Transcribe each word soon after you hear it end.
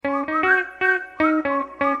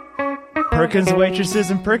Perkins waitresses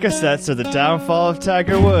and Percocets are the downfall of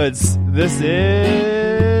Tiger Woods. This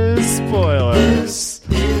is Spoilers.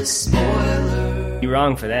 You're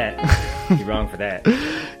wrong for that. You're wrong for that.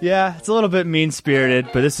 Yeah, it's a little bit mean-spirited,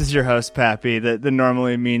 but this is your host, Pappy, the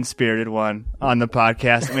normally mean-spirited one on the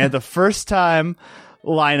podcast. And we had the first time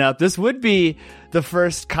lineup. This would be the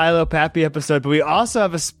first Kylo Pappy episode, but we also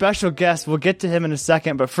have a special guest. We'll get to him in a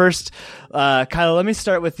second, but first, Kylo, let me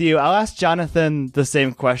start with you. I'll ask Jonathan the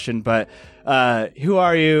same question, but who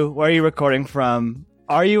are you? Where are you recording from?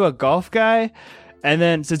 Are you a golf guy? And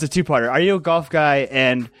then, so it's a two-parter. Are you a golf guy?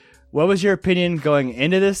 And what was your opinion going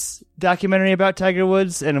into this documentary about Tiger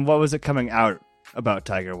Woods? And what was it coming out about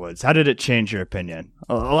Tiger Woods? How did it change your opinion?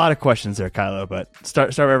 A lot of questions there, Kylo, but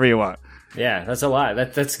start wherever you want. Yeah, that's a lot.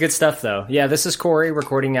 That's good stuff, though. Yeah, this is Corey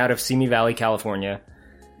recording out of Simi Valley, California.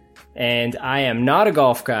 And I am not a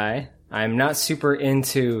golf guy. I'm not super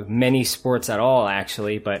into many sports at all,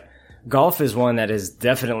 actually. But golf is one that has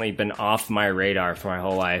definitely been off my radar for my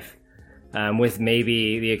whole life. With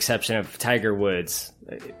maybe the exception of Tiger Woods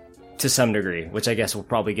to some degree, which I guess we'll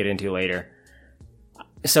probably get into later.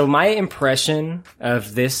 So my impression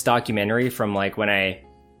of this documentary from like when I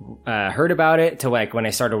heard about it to like when I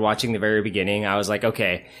started watching the very beginning, I was like,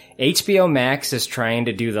 okay, HBO Max is trying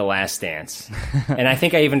to do The Last Dance. And I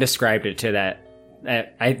think I even described it to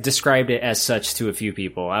that. I described it as such to a few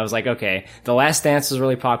people. I was like, okay, The Last Dance was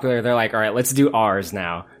really popular. They're like, all right, let's do ours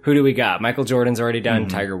now. Who do we got? Michael Jordan's already done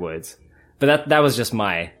Tiger Woods. But that was just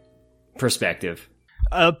my perspective.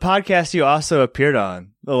 A podcast you also appeared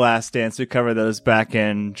on, The Last Dance. We covered those back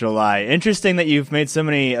in July. Interesting that you've made so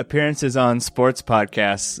many appearances on sports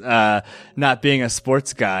podcasts, not being a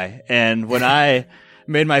sports guy. And when I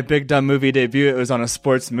made my Big Dumb Movie debut, it was on a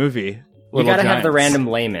sports movie. You gotta have the random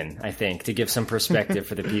layman, I think, to give some perspective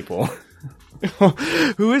for the people.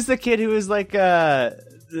 Who is the kid who was like,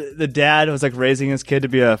 the dad was like raising his kid to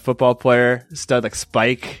be a football player, stud like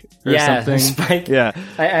Spike or something. Spike. Yeah.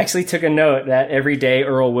 I actually took a note that every day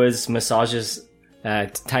Earl Woods massages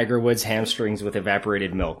Tiger Woods' hamstrings with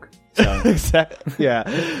evaporated milk. So. Exactly. Yeah.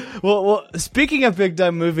 Well, speaking of Big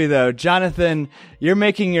Dumb Movie, though, Jonathan, you're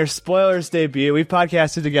making your Spoilers debut. We've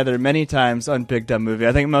podcasted together many times on Big Dumb Movie.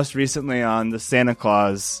 I think most recently on the Santa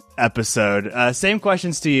Claus episode. Same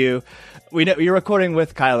questions to you. We know you're recording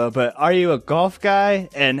with Kylo, but are you a golf guy?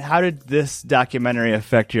 And how did this documentary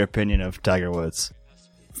affect your opinion of Tiger Woods?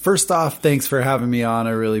 First off, thanks for having me on.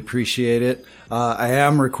 I really appreciate it. I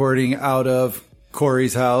am recording out of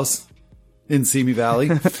Corey's house in Simi Valley.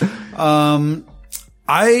 I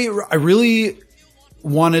really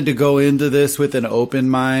wanted to go into this with an open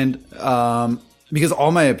mind because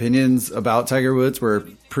all my opinions about Tiger Woods were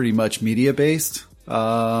pretty much media based.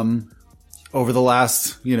 Over the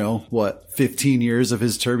last, 15 years of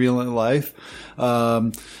his turbulent life.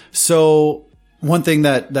 So one thing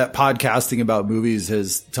that podcasting about movies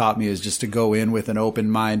has taught me is just to go in with an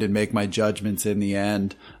open mind and make my judgments in the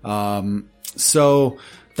end. So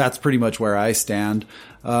that's pretty much where I stand.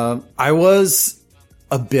 I was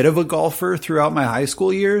a bit of a golfer throughout my high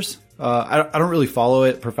school years. I don't really follow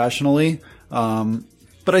it professionally.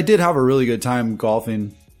 But I did have a really good time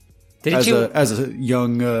golfing as a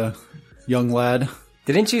young lad.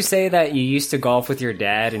 Didn't you say that you used to golf with your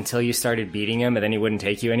dad until you started beating him and then he wouldn't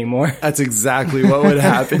take you anymore? That's exactly what would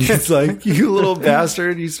happen. It's like, you little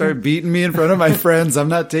bastard, you start beating me in front of my friends. I'm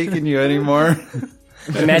not taking you anymore.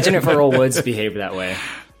 Imagine if Earl Woods behaved that way.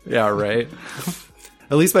 Yeah, right.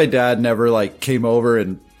 At least my dad never came over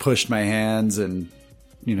and pushed my hands and,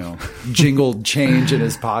 jingled change in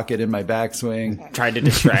his pocket in my backswing. Tried to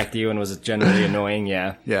distract you and was generally annoying,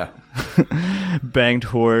 yeah. Yeah. Banged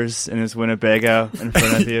whores in his Winnebago in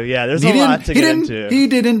front of you. Yeah, there's a lot to get into. He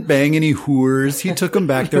didn't bang any whores. He took them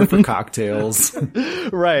back there for cocktails.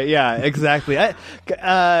 Right, yeah, exactly.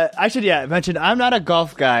 I should mention, I'm not a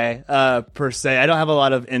golf guy per se. I don't have a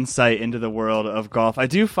lot of insight into the world of golf. I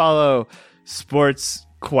do follow sports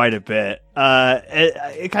quite a bit.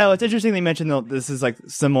 Kyle, it's interesting that you mentioned this is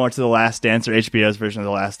similar to The Last Dance or HBO's version of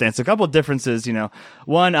The Last Dance. A couple of differences,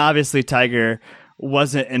 one, obviously Tiger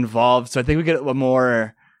wasn't involved, so I think we get a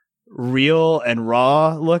more real and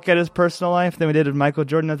raw look at his personal life than we did with Michael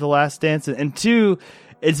Jordan at The Last Dance. And two,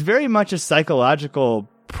 it's very much a psychological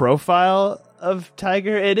profile of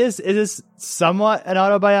Tiger. It is somewhat an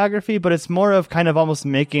autobiography, but it's more of kind of almost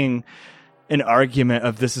making an argument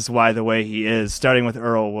of this is why the way he is, starting with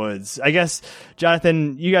Earl Woods. I guess,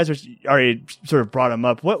 Jonathan, you guys already sort of brought him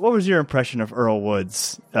up. What was your impression of Earl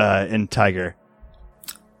Woods in Tiger?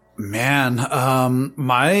 Man,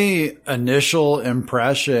 my initial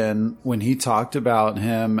impression when he talked about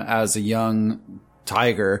him as a young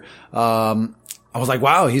Tiger, I was like,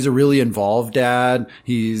 wow, he's a really involved dad.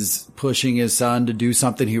 He's pushing his son to do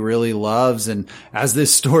something he really loves. And as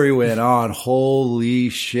this story went on, holy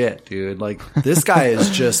shit, dude. Like, this guy is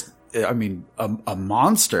just, I mean, a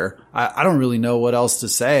monster. I don't really know what else to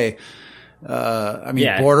say.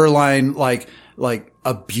 Borderline, like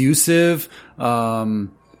abusive,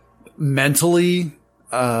 mentally,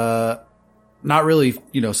 not really,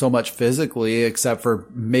 so much physically, except for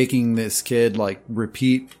making this kid like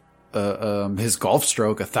repeat his golf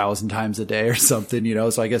stroke 1,000 times a day or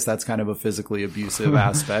something, so I guess that's kind of a physically abusive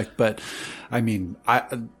aspect. But I mean,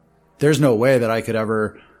 there's no way that I could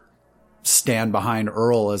ever stand behind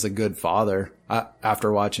Earl as a good father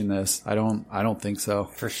after watching this. I don't think so.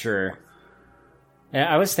 For sure. Yeah,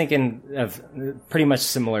 I was thinking of pretty much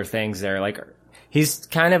similar things there. Like, he's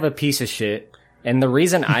kind of a piece of shit. And the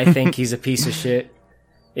reason I think he's a piece of shit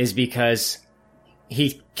is because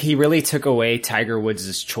he really took away Tiger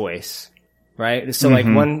Woods' choice, right? So like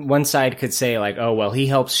one side could say like, oh, well, he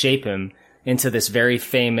helped shape him into this very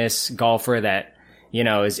famous golfer that,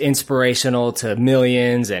 is inspirational to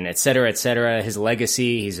millions and et cetera, his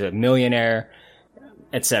legacy, he's a millionaire,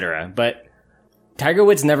 et cetera. But Tiger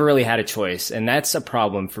Woods never really had a choice, and that's a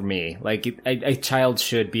problem for me. Like, a child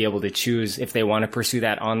should be able to choose if they want to pursue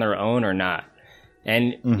that on their own or not.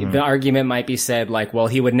 And the argument might be said like, well,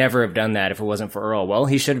 he would never have done that if it wasn't for Earl. Well,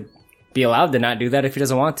 he should be allowed to not do that if he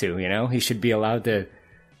doesn't want to, He should be allowed to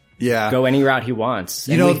go any route he wants.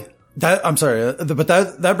 I'm sorry, but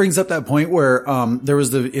that brings up that point where, there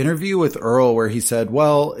was the interview with Earl where he said,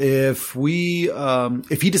 well, if he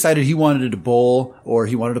decided he wanted to bowl or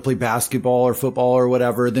he wanted to play basketball or football or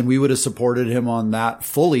whatever, then we would have supported him on that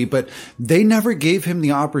fully. But they never gave him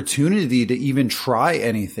the opportunity to even try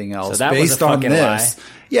anything else so that based was a on fucking this. Lie.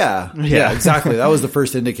 Yeah, exactly. That was the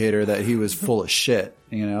first indicator that he was full of shit,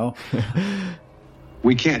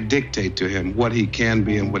 We can't dictate to him what he can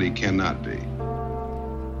be and what he cannot be.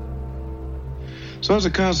 So as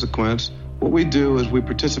a consequence, what we do is we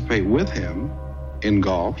participate with him in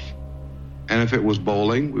golf. And if it was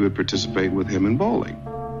bowling, we would participate with him in bowling.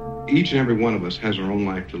 Each and every one of us has our own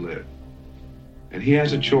life to live. And he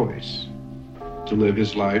has a choice to live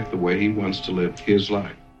his life the way he wants to live his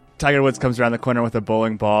life. Tiger Woods comes around the corner with a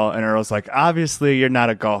bowling ball, and Earl's like, obviously, you're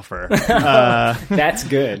not a golfer. That's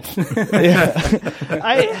good.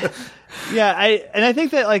 I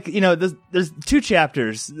think that, like, there's two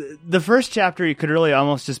chapters. The first chapter, you could really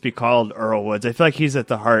almost just be called Earl Woods. I feel like he's at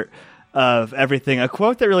the heart of everything. A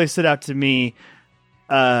quote that really stood out to me,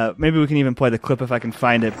 maybe we can even play the clip if I can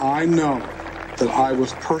find it. I know that I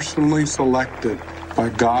was personally selected by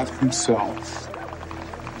God himself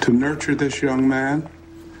to nurture this young man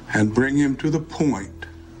and bring him to the point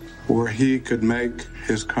where he could make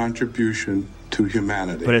his contribution to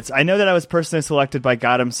humanity. But I know that I was personally selected by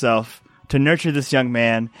God himself to nurture this young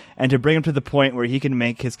man and to bring him to the point where he can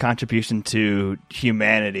make his contribution to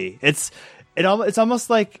humanity. It's almost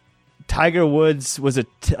like Tiger Woods was an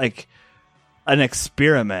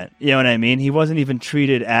experiment. You know what I mean? He wasn't even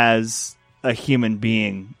treated as a human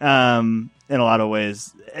being in a lot of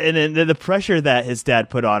ways. And the pressure that his dad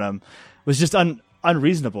put on him was just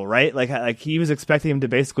unreasonable, right? Like he was expecting him to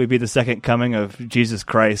basically be the second coming of Jesus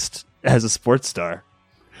Christ as a sports star.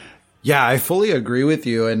 Yeah, I fully agree with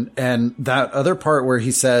you. And that other part where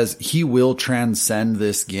he says he will transcend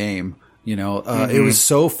this game, it was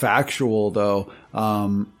so factual though.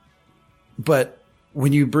 But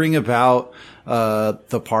when you bring about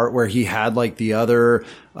the part where he had like the other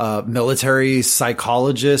military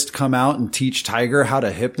psychologist come out and teach Tiger how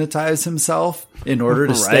to hypnotize himself in order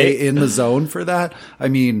to stay in the zone for that, I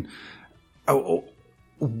mean,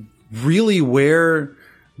 really, where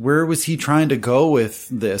was he trying to go with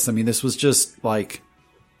this? I mean, this was just like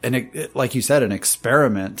like you said, an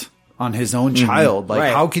experiment on his own child.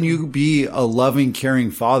 Like, how can you be a loving, caring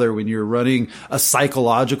father when you're running a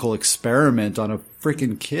psychological experiment on a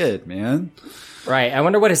freaking kid, man? Right. I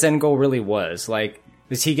wonder what his end goal really was. Like,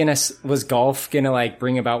 was golf gonna like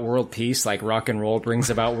bring about world peace, like rock and roll brings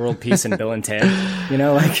about world peace in Bill and Ted?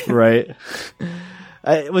 Right.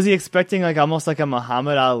 Was he expecting like almost like a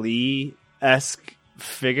Muhammad Ali-esque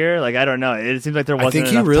figure? Like, I don't know. It seems like there wasn't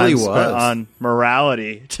enough time spent on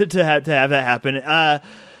morality to have that happen.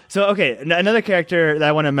 So, okay, another character that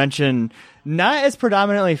I want to mention, not as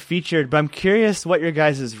predominantly featured, but I'm curious what your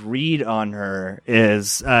guys' read on her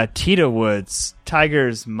is. Tita Woods,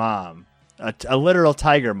 Tiger's mom, a literal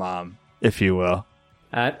Tiger mom, if you will.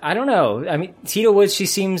 I don't know. I mean, Tita Woods, she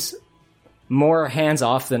seems more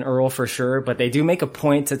hands-off than Earl for sure, but they do make a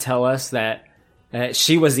point to tell us that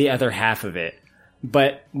she was the other half of it.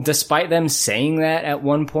 But despite them saying that at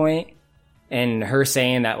one point, and her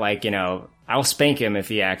saying that, like, I'll spank him if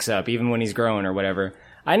he acts up, even when he's growing or whatever.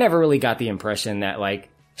 I never really got the impression that like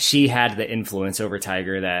she had the influence over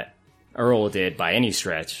Tiger that Earl did by any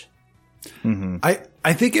stretch. Mm-hmm.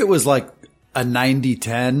 I think it was like a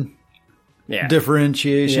 90-10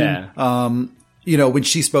 differentiation. Yeah. You know, when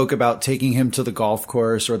she spoke about taking him to the golf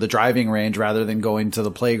course or the driving range rather than going to the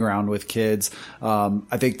playground with kids,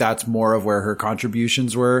 I think that's more of where her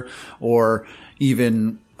contributions were, or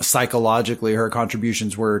even psychologically her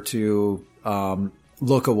contributions were to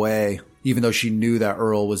look away, even though she knew that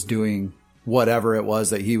Earl was doing whatever it was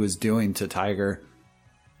that he was doing to Tiger.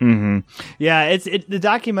 Mm-hmm. Yeah, the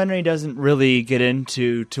documentary doesn't really get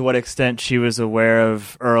into to what extent she was aware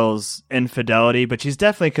of Earl's infidelity, but she's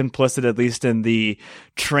definitely complicit, at least in the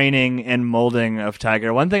training and molding of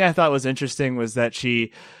Tiger. One thing I thought was interesting was that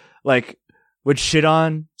she like would shit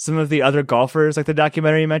on some of the other golfers, like the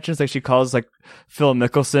documentary mentions. Like she calls like Phil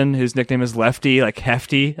Mickelson, whose nickname is Lefty, like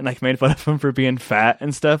hefty, and like made fun of him for being fat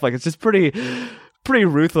and stuff. Like it's just pretty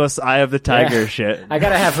ruthless Eye of the Tiger shit. I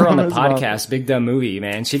gotta have her on the podcast, Big Dumb Movie,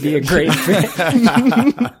 man. She'd be a great fit.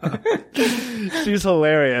 She's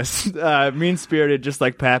hilarious. Mean-spirited, just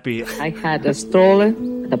like Pappy. I had a stroller,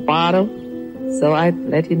 the bottle, so I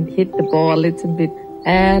let him hit the ball a little bit.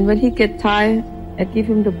 And when he get tired, I give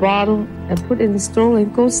him the bottle and put in the stroller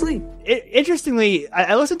and go sleep. Interestingly,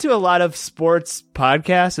 I listen to a lot of sports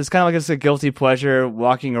podcasts. It's kind of like it's a guilty pleasure,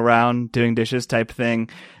 walking around, doing dishes type thing.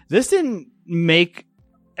 This didn't make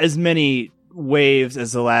as many waves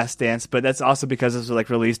as The Last Dance, but that's also because it was like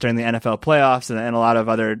released during the NFL playoffs and a lot of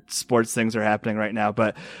other sports things are happening right now.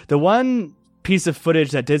 But the one piece of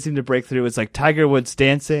footage that did seem to break through was like Tiger Woods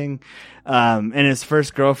dancing and his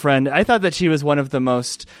first girlfriend. I thought that she was one of the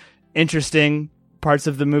most interesting parts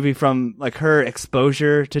of the movie, from like her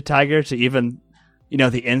exposure to Tiger to even, you know,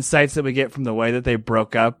 the insights that we get from the way that they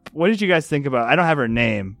broke up. What did you guys think about? I don't have her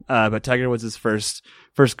name, but Tiger Woods' his first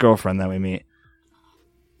girlfriend that we meet.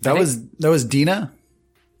 That was Dina?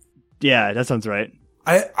 Yeah, that sounds right.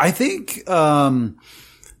 I think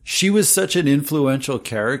she was such an influential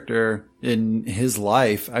character in his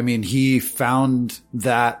life. I mean, he found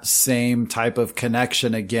that same type of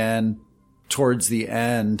connection again towards the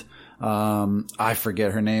end. I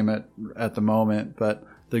forget her name at the moment, but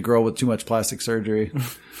the girl with too much plastic surgery.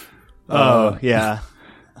 Oh, yeah.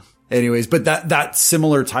 Anyways, but that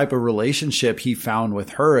similar type of relationship he found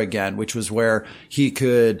with her again, which was where he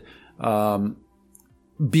could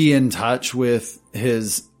be in touch with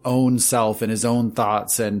his own self and his own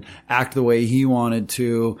thoughts and act the way he wanted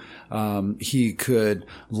to. He could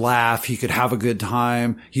laugh. He could have a good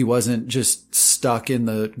time. He wasn't just stuck in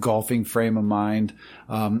the golfing frame of mind.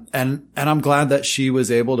 And I'm glad that she was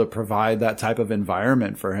able to provide that type of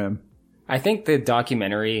environment for him. I think the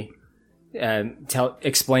documentary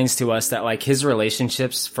explains to us that like his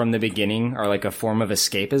relationships from the beginning are like a form of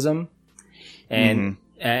escapism. And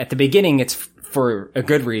at the beginning, it's for a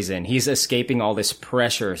good reason. He's escaping all this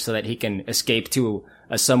pressure so that he can escape to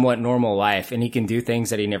a somewhat normal life and he can do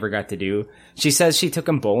things that he never got to do. She says she took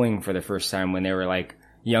him bowling for the first time when they were like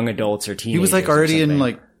young adults or teenagers. He was like already in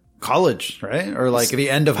like college, right? Or like at the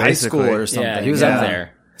end of high school or something. Yeah, he was up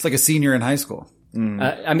there. It's like a senior in high school.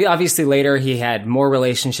 I mean, obviously later he had more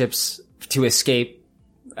relationships to escape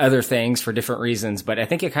other things for different reasons, but I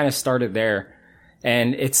think it kind of started there.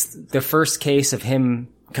 And it's the first case of him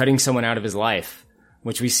cutting someone out of his life,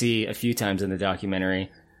 which we see a few times in the documentary.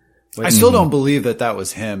 I still don't believe that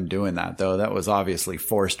was him doing that, though. That was obviously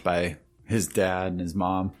forced by his dad and his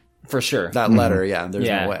mom. For sure. That letter, there's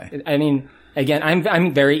no way. I mean, again,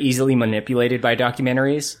 I'm very easily manipulated by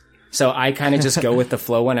documentaries, so I kind of just go with the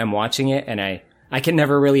flow when I'm watching it, and I can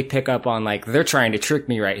never really pick up on like they're trying to trick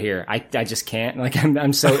me right here. I just can't. Like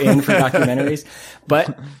I'm so in for documentaries,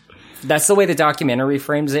 but that's the way the documentary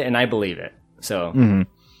frames it, and I believe it. So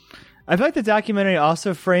I feel like the documentary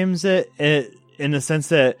also frames it in the sense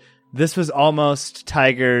that this was almost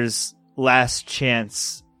Tiger's last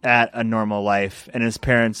chance at a normal life, and his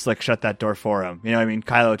parents like shut that door for him. You know what I mean?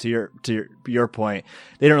 Kylo, to your point,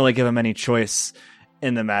 they don't really give him any choice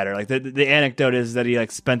in the matter. Like the anecdote is that he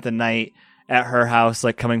like spent the night at her house,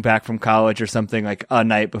 like coming back from college or something, like a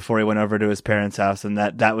night before he went over to his parents' house, and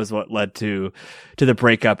that was what led to the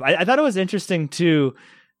breakup. I thought it was interesting too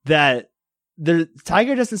that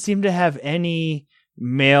Tiger doesn't seem to have any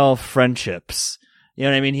male friendships. You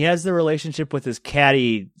know what I mean? He has the relationship with his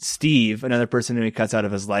caddy, Steve, another person who he cuts out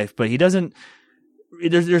of his life, but he doesn't,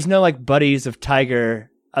 there's no like buddies of Tiger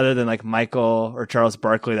other than like Michael or Charles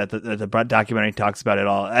Barkley that the documentary talks about at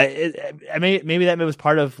all. Maybe that was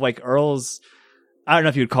part of like Earl's, I don't know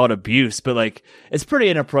if you would call it abuse, but like it's pretty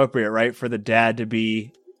inappropriate, right? For the dad to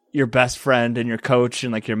be your best friend and your coach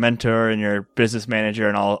and like your mentor and your business manager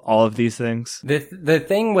and all of these things. The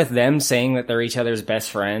thing with them saying that they're each other's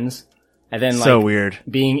best friends and then like so weird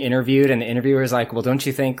being interviewed and the interviewer is like, well, don't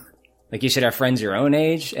you think like you should have friends your own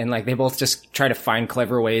age? And like they both just try to find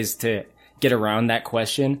clever ways to get around that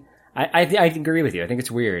question. I agree with you. I think it's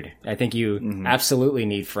weird. I think you absolutely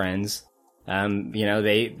need friends.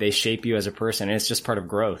 They shape you as a person, and it's just part of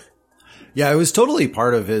growth. Yeah, it was totally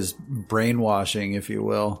part of his brainwashing, if you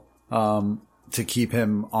will, to keep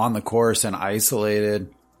him on the course and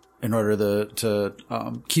isolated in order to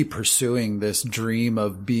keep pursuing this dream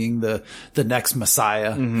of being the next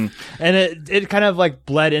Messiah. Mm-hmm. And it kind of like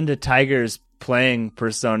bled into Tiger's playing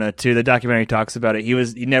persona too. The documentary talks about it.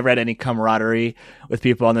 He never had any camaraderie with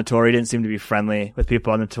people on the tour. He didn't seem to be friendly with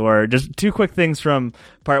people on the tour. Just two quick things from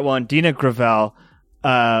part one. Dina Gravel,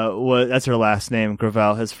 that's her last name,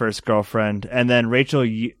 Gravel, his first girlfriend. And then Rachel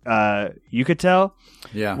Uchitel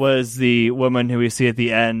was the woman who we see at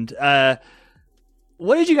the end.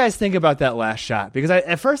 What did you guys think about that last shot? Because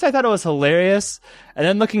at first I thought it was hilarious. And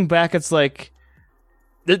then looking back, it's like,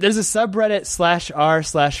 there's a subreddit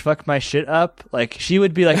 /r/fuck my shit up. Like she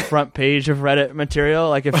would be like front page of Reddit material.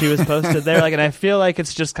 Like if she was posted there, like, and I feel like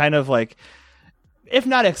it's just kind of like, if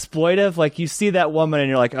not exploitive, like you see that woman and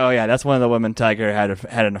you're like, oh yeah, that's one of the women Tiger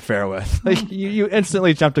had an affair with. Like you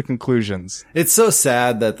instantly jump to conclusions. It's so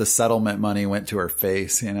sad that the settlement money went to her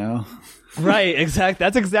face, you know? Right, exactly.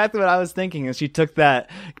 That's exactly what I was thinking. And she took that,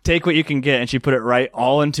 take what you can get, and she put it right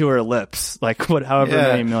all into her lips, like however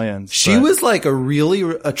many millions. She was like a really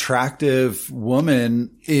attractive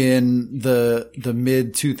woman in the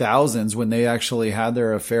mid 2000s when they actually had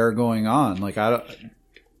their affair going on. Like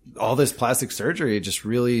all this plastic surgery just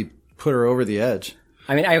really put her over the edge.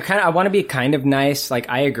 I mean, I want to be kind of nice. Like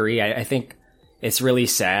I agree. I think it's really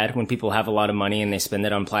sad when people have a lot of money and they spend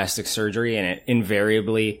it on plastic surgery and it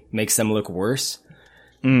invariably makes them look worse.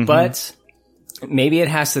 Mm-hmm. But maybe it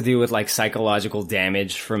has to do with like psychological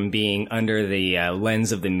damage from being under the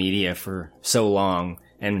lens of the media for so long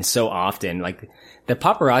and so often. Like the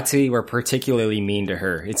paparazzi were particularly mean to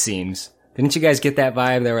her, it seems. Didn't you guys get that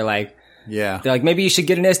vibe? They were like, they're like, maybe you should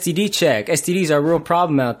get an STD check. STDs are a real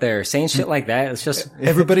problem out there. Saying shit like that. It's just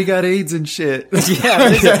everybody got AIDS and shit. Yeah.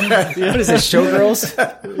 What is this? Showgirls?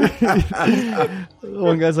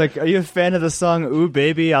 One guy's like, are you a fan of the song Ooh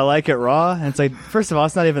Baby, I Like It Raw? And it's like, first of all,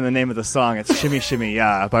 it's not even the name of the song. It's Shimmy Shimmy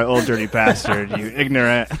Ya by Old Dirty Bastard, you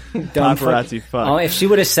ignorant paparazzi fuck. Oh, if she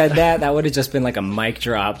would have said that would have just been like a mic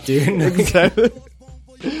drop, dude. Exactly.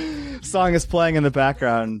 Song is playing in the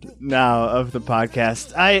background now of the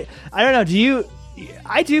podcast. I don't know.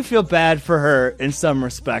 I do feel bad for her in some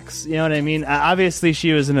respects. You know what I mean? Obviously,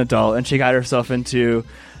 she was an adult and she got herself into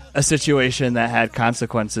a situation that had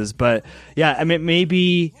consequences. But yeah, I mean,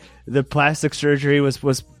 maybe the plastic surgery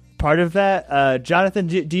was part of that. Jonathan,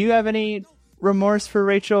 do you have any remorse for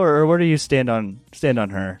Rachel, or where do you stand on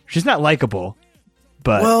her? She's not likable.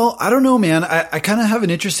 But well, I don't know, man. I kind of have an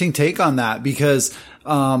interesting take on that because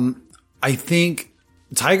I think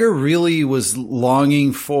Tiger really was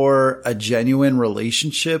longing for a genuine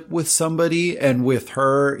relationship with somebody. And with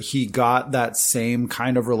her, he got that same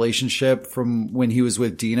kind of relationship from when he was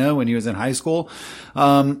with Dina, when he was in high school.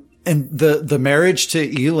 And the marriage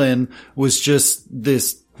to Elin was just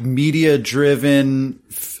this media driven,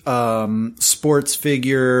 sports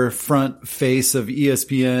figure, front face of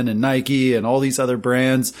ESPN and Nike and all these other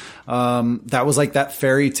brands. That was like that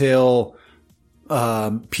fairy tale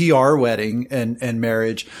PR wedding and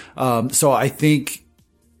marriage. So I think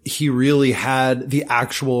he really had the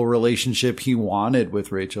actual relationship he wanted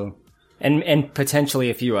with Rachel. And potentially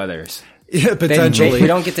a few others. Yeah, potentially. We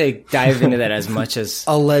don't get to dive into that as much as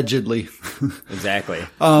allegedly. Exactly.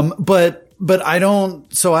 But I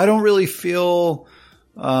don't really feel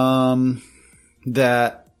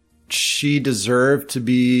that she deserved to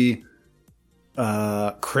be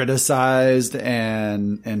criticized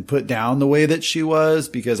and put down the way that she was,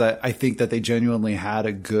 because I think that they genuinely had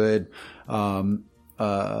a good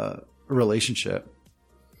relationship.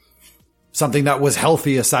 Something that was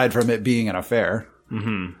healthy aside from it being an affair.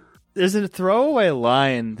 Mm-hmm. There's a throwaway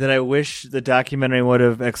line that I wish the documentary would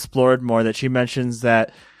have explored more, that she mentions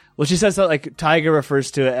that, well, she says that like Tiger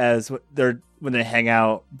refers to it as when they hang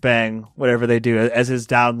out, bang, whatever they do, as his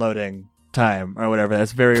downloading time or whatever.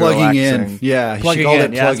 That's very plugging relaxing. In. Yeah, plugging she called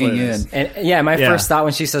in. it plugging in. And yeah, my first thought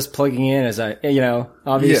when she says plugging in is,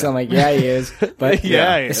 obviously I'm like, yeah, he is. But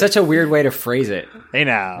yeah, it's such a weird way to phrase it. Hey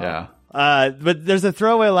now. Yeah. But there's a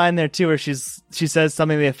throwaway line there too where she says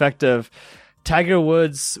something to the effect of, Tiger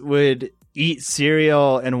Woods would eat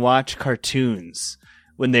cereal and watch cartoons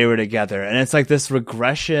when they were together. And it's like this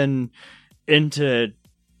regression into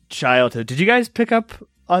childhood. Did you guys pick up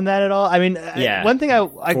on that at all? I mean, Yeah, one thing I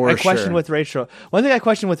question sure. with Rachel. One thing I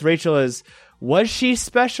question with Rachel is, was she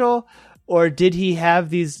special, or did he have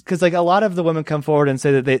these? Because like a lot of the women come forward and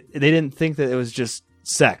say that they didn't think that it was just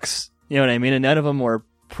sex. You know what I mean? And none of them were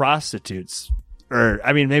prostitutes. Or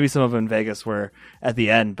I mean, maybe some of them in Vegas were at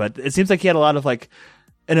the end, but it seems like he had a lot of like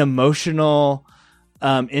an emotional,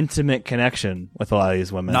 intimate connection with a lot of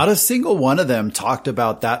these women. Not a single one of them talked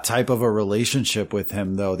about that type of a relationship with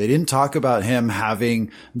him, though. They didn't talk about him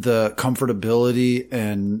having the comfortability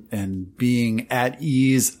and being at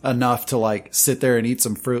ease enough to like sit there and eat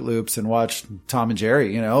some Fruit Loops and watch Tom and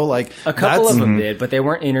Jerry, you know, like A couple of them did, but they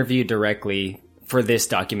weren't interviewed directly for this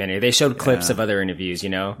documentary. They showed clips of other interviews, you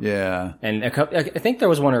know? Yeah. And I think there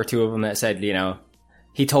was one or two of them that said, you know,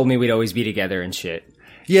 he told me we'd always be together and shit.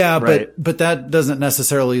 Yeah, Right. but that doesn't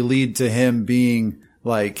necessarily lead to him being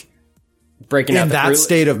like Breaking out in the that Fruit-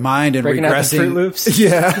 state of mind and breaking out the regressing. Fruit Loops.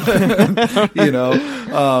 Yeah.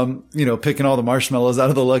 Picking all the marshmallows out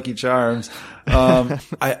of the Lucky Charms. But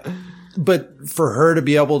for her to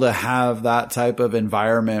be able to have that type of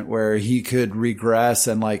environment where he could regress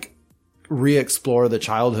and like re-explore the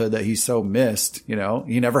childhood that he so missed, you know,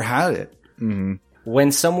 he never had it.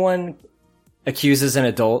 When someone accuses an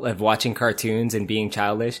adult of watching cartoons and being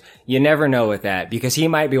childish, you never know with that, because he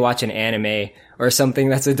might be watching anime or something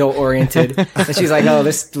that's adult oriented. And she's like, oh,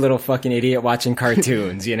 this little fucking idiot watching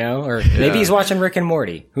cartoons, you know? Or maybe he's watching Rick and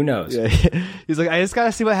Morty. Who knows? Yeah. He's like, I just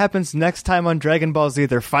gotta see what happens next time on Dragon Ball Z.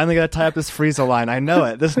 They're finally gonna tie up this Frieza line. I know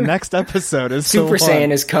it. This next episode is Super so fun.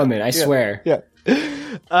 Saiyan is coming, I swear. Yeah.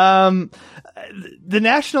 The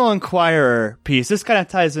National Enquirer piece, this kind of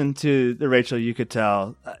ties into the Rachel You Could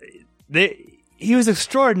Tell. He was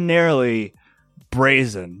extraordinarily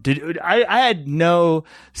brazen. I had no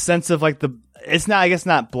sense of like it's not, I guess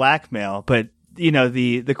not blackmail, but you know,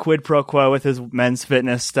 the quid pro quo with his Men's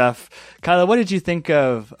Fitness stuff. Kyla, what did you think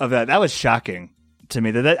of that? That was shocking to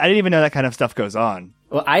me. That I didn't even know that kind of stuff goes on.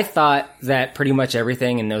 Well, I thought that pretty much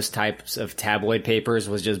everything in those types of tabloid papers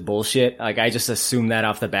was just bullshit. Like, I just assumed that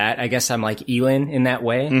off the bat. I guess I'm like Elin in that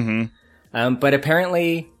way. Mm-hmm. But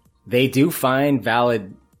apparently they do find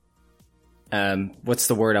valid, what's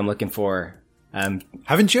the word I'm looking for?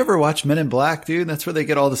 Haven't you ever watched Men in Black, dude? That's where they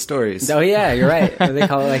get all the stories. Oh yeah, you're right. They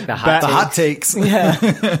call it like the hot takes.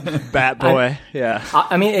 Bat Boy. Yeah.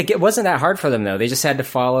 I mean, it wasn't that hard for them though. They just had to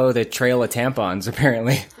follow the trail of tampons,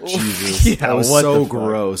 apparently. Jesus. Yeah, that was what so the fuck?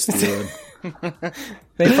 gross, dude.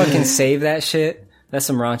 They fucking save that shit. That's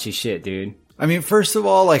some raunchy shit, dude. I mean, first of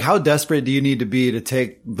all, like, how desperate do you need to be to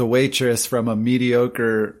take the waitress from a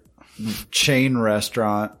mediocre chain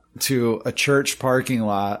restaurant to a church parking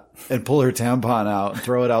lot and pull her tampon out and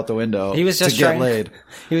throw it out the window He was just to get trying, laid?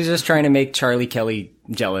 He was just trying to make Charlie Kelly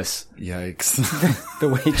jealous. Yikes. The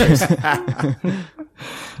waitress.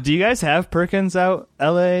 Do you guys have Perkins out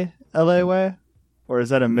LA way? Or is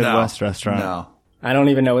that a Midwest restaurant? No. I don't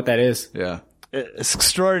even know what that is. Yeah. It's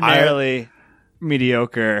extraordinarily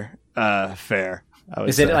mediocre fare. I would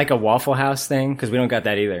Is it say. like a Waffle House thing? Because we don't got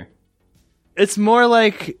that either. It's more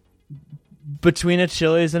like between a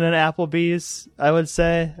Chili's and an Applebee's, I would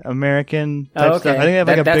say. American type stuff. I think they have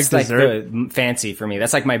like a big that's dessert. like the fancy for me.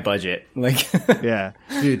 That's like my budget. Like, Yeah.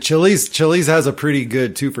 Dude, Chili's has a pretty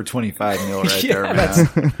good 2 for $25 meal right there,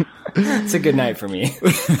 man. it's a good night for me.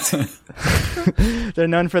 They're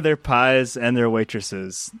known for their pies and their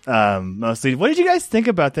waitresses, mostly. What did you guys think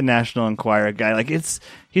about the National Enquirer guy? Like,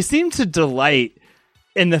 he seemed to delight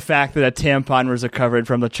in the fact that a tampon was recovered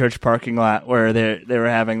from the church parking lot where they were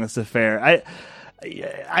having this affair.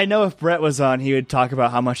 I know if Brett was on, he would talk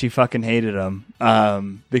about how much he fucking hated him,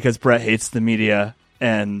 because Brett hates the media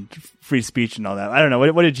and free speech and all that. I don't know.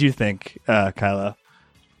 What did you think, Kylo?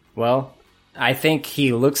 Well, I think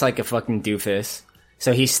he looks like a fucking doofus.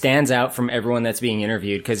 So he stands out from everyone that's being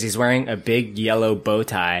interviewed because he's wearing a big yellow bow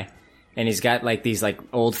tie and he's got like these like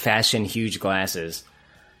old fashioned huge glasses.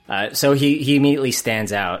 So he immediately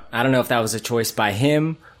stands out. I don't know if that was a choice by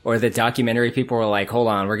him or the documentary people were like, hold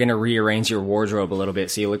on, we're going to rearrange your wardrobe a little bit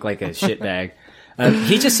so you look like a shitbag.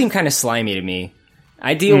 He just seemed kind of slimy to me.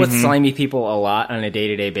 I deal with slimy people a lot on a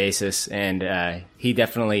day-to-day basis, and he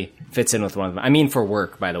definitely fits in with one of them. I mean for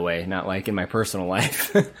work, by the way, not like in my personal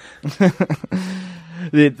life.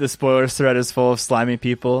 The spoilers thread is full of slimy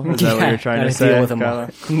people. Is that what you're trying to say? Deal with them all.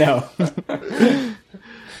 Kylo? No.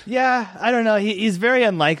 Yeah, I don't know. He's very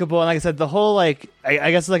unlikable, and like I said, the whole like I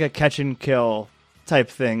guess it's like a catch and kill type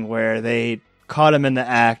thing where they caught him in the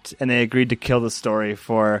act and they agreed to kill the story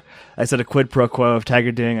for, I said, a quid pro quo of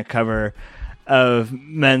Tiger doing a cover. of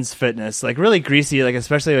Men's Fitness, like really greasy, like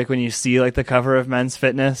especially like when you see like the cover of Men's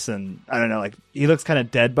Fitness, and I don't know, like he looks kind of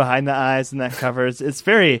dead behind the eyes in that cover. It's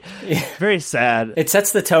very, very sad. It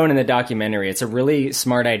sets the tone in the documentary. It's a really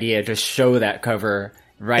smart idea to show that cover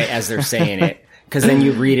right as they're saying it, because then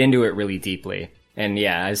you read into it really deeply. And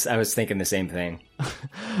yeah, I was thinking the same thing.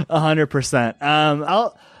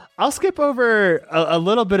 100%. I'll skip over a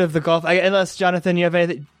little bit of the golf, unless Jonathan, you have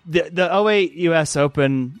anything. The 08 U.S.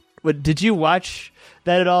 Open. Did you watch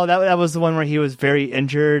that at all? That was the one where he was very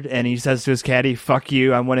injured, and he says to his caddy, "Fuck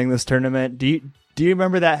you, I'm winning this tournament." Do you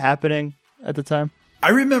remember that happening at the time? I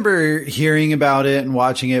remember hearing about it and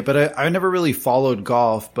watching it, but I never really followed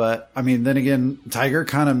golf. But I mean, then again, Tiger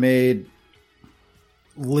kind of made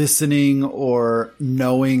listening or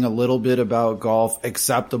knowing a little bit about golf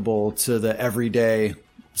acceptable to the everyday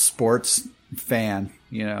sports fan.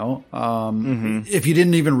 You know, if you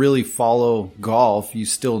didn't even really follow golf, you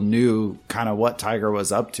still knew kind of what Tiger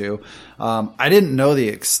was up to. I didn't know the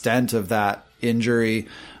extent of that injury.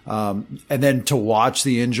 And then to watch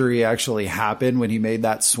the injury actually happen when he made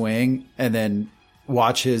that swing, and then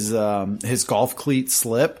watch his golf cleat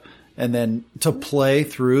slip, and then to play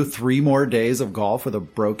through 3 more days of golf with a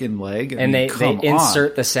broken leg. And they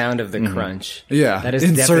insert the sound of the crunch. Yeah. That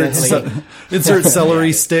is definitely... insert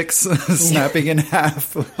celery sticks snapping in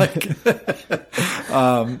half. The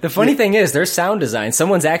funny thing is, there's sound design.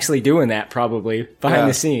 Someone's actually doing that probably behind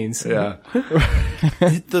the scenes. Yeah.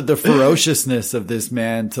 the ferociousness of this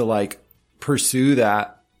man to like pursue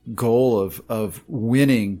that goal of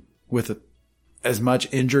winning with as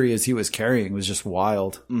much injury as he was carrying was just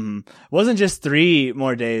wild. It wasn't just 3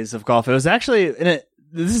 more days of golf. It was actually,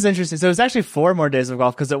 this is interesting. So it was actually 4 more days of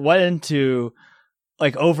golf, because it went into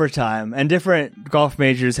like overtime, and different golf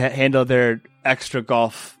majors handle their extra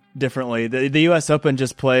golf differently. The U.S. Open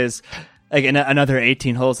just plays like another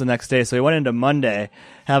 18 holes the next day. So he went into Monday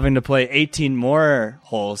having to play 18 more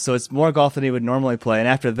holes. So it's more golf than he would normally play. And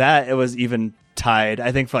after that, it was even tied,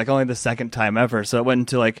 I think, for like only the second time ever. So it went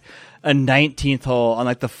into like a 19th hole on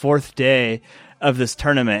like the 4th day of this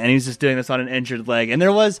tournament, and he's just doing this on an injured leg. And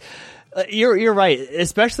there was, you're right,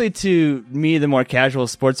 especially to me, the more casual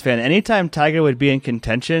sports fan, anytime Tiger would be in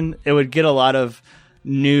contention, it would get a lot of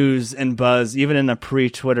news and buzz, even in a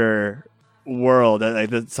pre-Twitter world,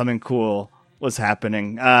 that something cool was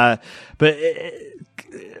happening. But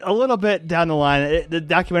a little bit down the line, the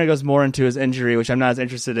documentary goes more into his injury, which I'm not as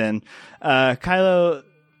interested in. Kylo,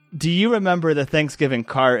 do you remember the Thanksgiving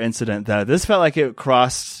car incident, though? This felt like it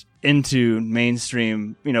crossed into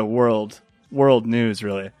mainstream, world news,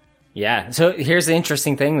 really. Yeah. So here's the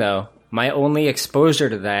interesting thing, though. My only exposure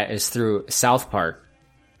to that is through South Park,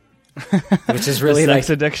 which is really the sex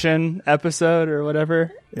addiction episode or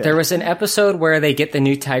whatever. Yeah. There was an episode where they get the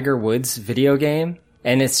new Tiger Woods video game,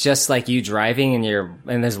 and it's just like you driving,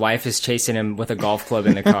 and his wife is chasing him with a golf club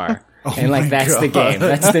in the car. And that's the game.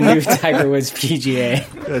 That's the new Tiger Woods PGA.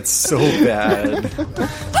 That's so bad. But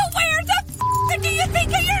where the f*** do you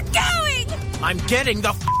think you're going? I'm getting the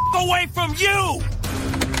f*** away from you!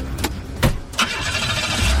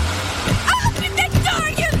 Open the door,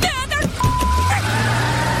 you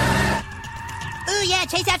motherfucker! Ooh, yeah,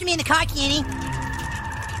 chase after me in the car, Kenny.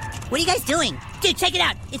 What are you guys doing? Dude, check it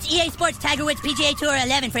out. It's EA Sports Tiger Woods PGA Tour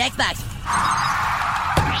 11 for Xbox.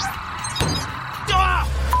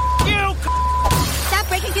 Stop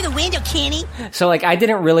breaking through the window, Kenny. So, I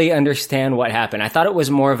didn't really understand what happened. I thought it was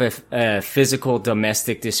more of a physical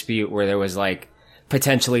domestic dispute where there was,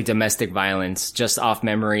 potentially domestic violence just off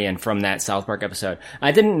memory and from that South Park episode.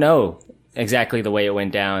 I didn't know exactly the way it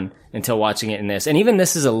went down until watching it in this. And even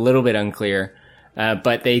this is a little bit unclear,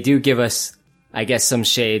 but they do give us, I guess, some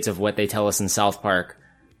shades of what they tell us in South Park.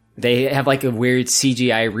 They have, a weird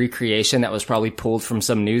CGI recreation that was probably pulled from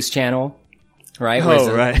some news channel. Right?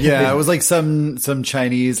 Right. Yeah, it was like some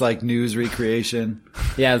Chinese news recreation.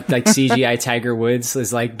 Yeah, CGI Tiger Woods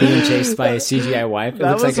is being chased by a CGI wife.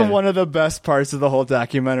 That was one of the best parts of the whole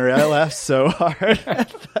documentary. I laughed so hard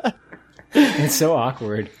at that. It's so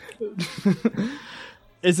awkward.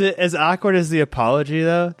 Is it as awkward as the apology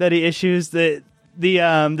though that he issues? The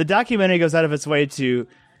documentary goes out of its way to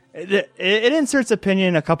it inserts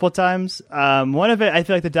opinion a couple times. One of it, I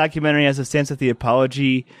feel like the documentary has a sense that the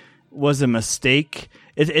apology was a mistake.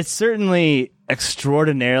 It's certainly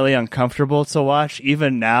extraordinarily uncomfortable to watch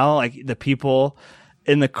even now. The people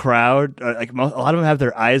in the crowd, a lot of them have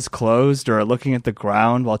their eyes closed or are looking at the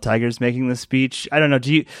ground while Tiger's making the speech. I don't know.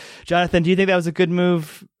 Jonathan, do you think that was a good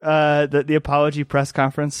move? The apology press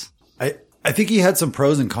conference? I think he had some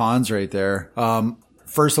pros and cons right there.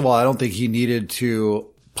 First of all, I don't think he needed to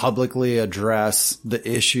publicly address the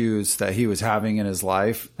issues that he was having in his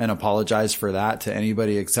life and apologize for that to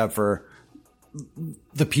anybody except for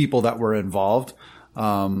the people that were involved.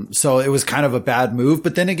 So it was kind of a bad move.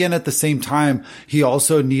 But then again, at the same time, he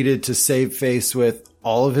also needed to save face with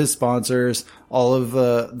all of his sponsors, all of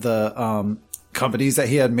the companies that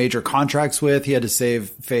he had major contracts with. He had to save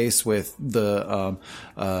face with the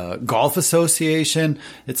golf association.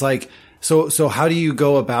 It's like, so how do you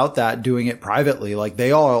go about that doing it privately? Like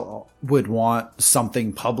they all would want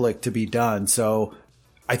something public to be done. So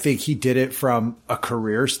I think he did it from a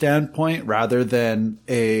career standpoint rather than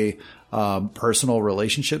a personal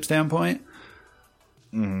relationship standpoint.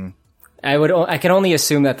 Mm-hmm. I can only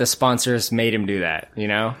assume that the sponsors made him do that, you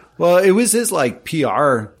know? Well, it was his like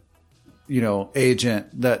PR,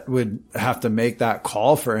 agent that would have to make that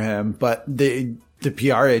call for him. But the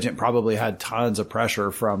PR agent probably had tons of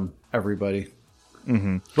pressure from everybody.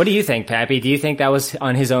 Mm-hmm. What do you think, Pappy? Do you think that was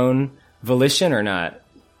on his own volition or not?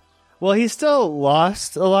 Well, he still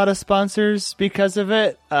lost a lot of sponsors because of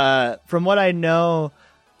it. From what I know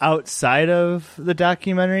outside of the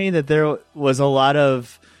documentary, that there was a lot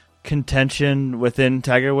of contention within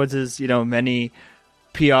Tiger Woods' many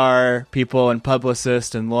PR people and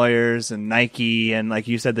publicists and lawyers and Nike and, like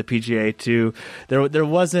you said, the PGA too. There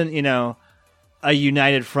wasn't a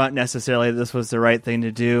united front necessarily that this was the right thing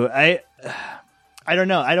to do. I don't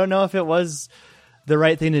know. I don't know if it was the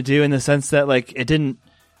right thing to do in the sense that like it didn't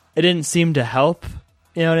seem to help.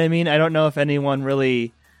 You know what I mean? I don't know if anyone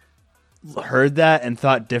really heard that and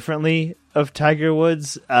thought differently of Tiger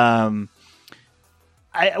Woods. What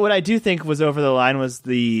I do think was over the line was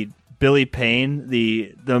the Billy Payne,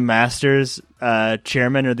 the Masters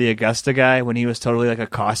chairman or the Augusta guy, when he was totally like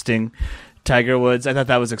accosting Tiger Woods. I thought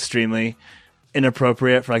that was extremely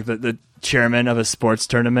inappropriate for like the chairman of a sports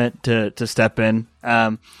tournament to step in.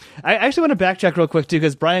 I actually want to backtrack real quick too,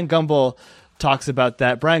 because Brian Gumbel talks about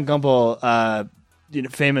that. Brian Gumbel,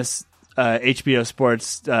 famous HBO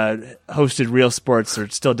Sports, hosted Real Sports, or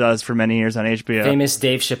still does for many years on HBO. Famous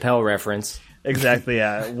Dave Chappelle reference. Exactly.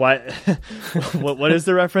 Yeah. What is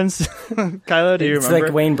the reference, Kylo? Do you remember? It's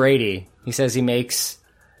like Wayne Brady. He says he makes.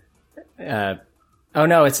 Oh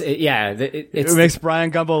no! It makes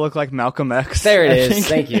Brian Gumbel look like Malcolm X. There it is.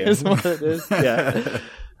 Thank you. Is what it is. Yeah.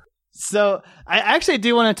 So I actually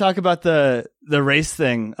do want to talk about the race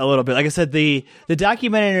thing a little bit. Like I said, the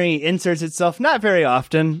documentary inserts itself not very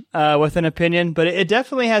often with an opinion, but it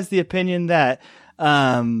definitely has the opinion that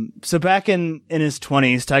so back in his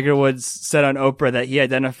 20s, Tiger Woods said on Oprah that he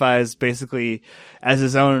identifies basically as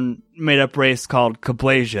his own made up race called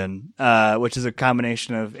Caucasian, which is a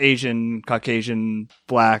combination of Asian, Caucasian,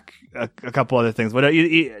 Black, a couple other things,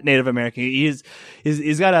 Native American. He's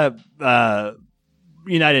got a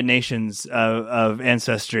United Nations of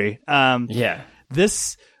ancestry.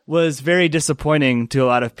 This was very disappointing to a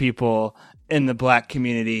lot of people in the Black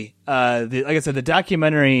community. Like I said, the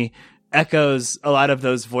documentary echoes a lot of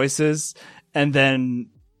those voices, and then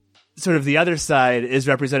sort of the other side is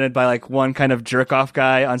represented by like one kind of jerk off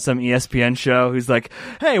guy on some ESPN show who's like,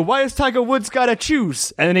 "Hey, why has Tiger Woods gotta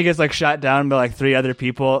choose?" And then he gets like shot down by like three other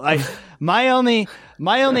people. My only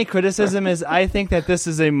criticism is I think that this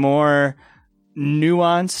is a more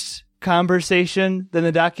nuanced conversation than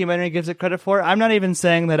the documentary gives it credit for. I'm not even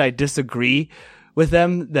saying that I disagree with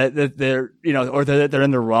them that they're or that they're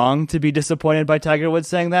in the wrong to be disappointed by Tiger Woods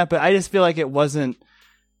saying that, but I just feel like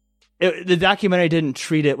the documentary didn't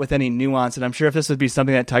treat it with any nuance, and I'm sure if this would be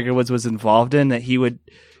something that Tiger Woods was involved in, that he would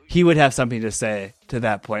have something to say to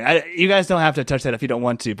that point. You guys don't have to touch that if you don't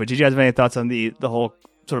want to, but did you guys have any thoughts on the whole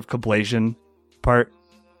sort of Caucasian part?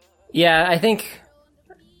 Yeah, I think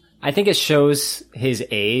it shows his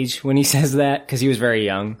age when he says that, because he was very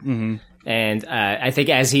young. Mm-hmm. And I think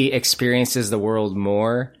as he experiences the world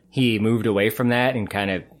more, he moved away from that and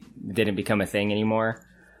kind of didn't become a thing anymore.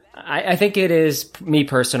 I think it is, me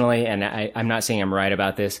personally, and I'm not saying I'm right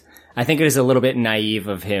about this, I think it is a little bit naive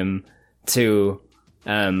of him to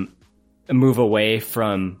move away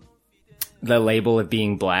from the label of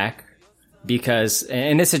being Black, because,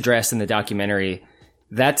 and it's addressed in the documentary,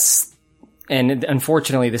 and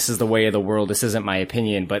unfortunately this is the way of the world, this isn't my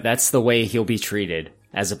opinion, but that's the way he'll be treated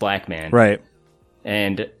as a Black man. Right.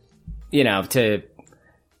 And,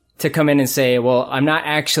 to come in and say, well, I'm not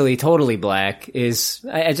actually totally Black is,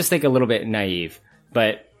 I just think, a little bit naive.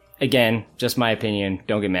 But again, just my opinion.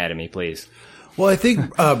 Don't get mad at me, please. Well, I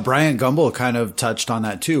think Brian Gumbel kind of touched on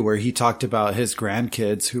that too, where he talked about his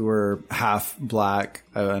grandkids who were half Black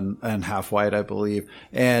and half white, I believe.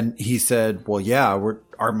 And he said, well, yeah,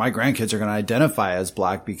 my grandkids are going to identify as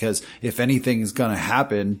Black, because if anything's going to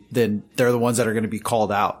happen, then they're the ones that are going to be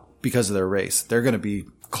called out because of their race. They're going to be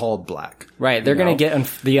called black. Right. They're going to get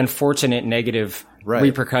the unfortunate negative Right.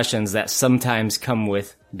 repercussions that sometimes come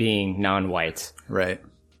with being non-white. Right.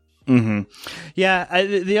 Mm-hmm. Yeah.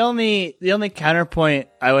 The only counterpoint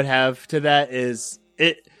I would have to that is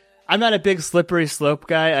I'm not a big slippery slope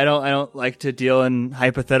guy. I don't like to deal in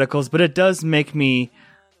hypotheticals, but it does make me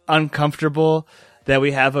uncomfortable that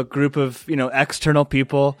we have a group of, external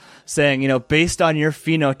people saying, based on your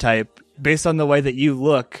phenotype, based on the way that you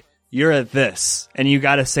look, you're a this, and you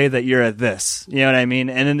got to say that you're a this. You know what I mean?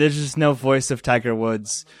 And then there's just no voice of Tiger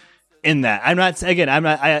Woods in that.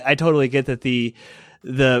 I totally get that the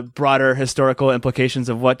broader historical implications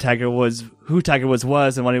of who Tiger Woods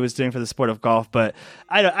was and what he was doing for the sport of golf. But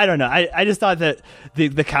I don't know. I just thought that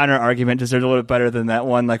the counter argument deserved a little bit better than that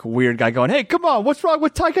one, like, weird guy going, "Hey, come on, what's wrong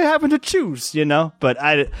with Tiger having to choose?" But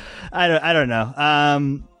I don't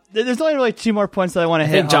know. There's only really two more points that I want to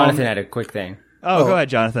hit. I think Jonathan had a quick thing. Oh, go ahead,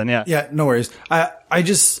 Jonathan. Yeah. Yeah, no worries.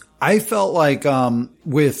 I felt like,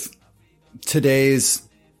 with today's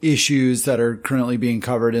issues that are currently being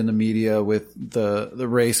covered in the media with the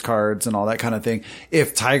race cards and all that kind of thing,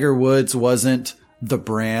 if Tiger Woods wasn't the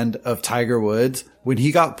brand of Tiger Woods, when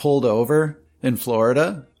he got pulled over in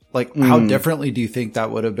Florida, like, how differently do you think that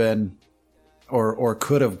would have been or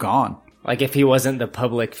could have gone? Like, if he wasn't the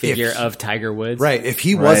public figure of Tiger Woods? Right. If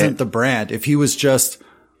he wasn't the brand, if he was just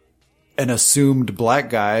an assumed black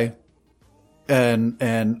guy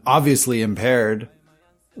and obviously impaired.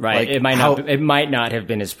 Right. Like, it might not have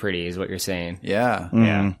been as pretty, is what you're saying. Yeah.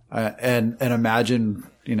 Yeah. And imagine,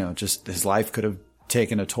 just his life could have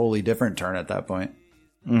taken a totally different turn at that point.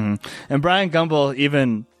 Mm-hmm. And Brian Gumbel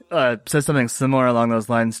even says something similar along those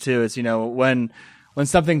lines too. Is, when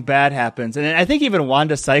something bad happens, and I think even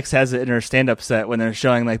Wanda Sykes has it in her stand-up set when they're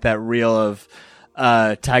showing like that reel of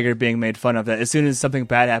Tiger being made fun of, that as soon as something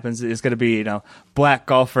bad happens, it's going to be, black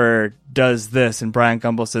golfer does this. And Brian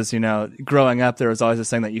Gumbel says, growing up, there was always this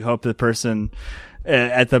thing that you hope the person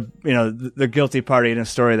at the guilty party in a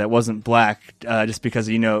story that wasn't black, just because,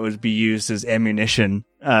 it would be used as ammunition,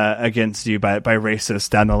 against you by racists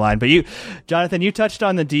down the line. But Jonathan, you touched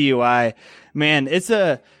on the DUI, man. It's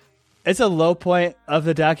a low point of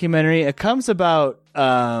the documentary. It comes about,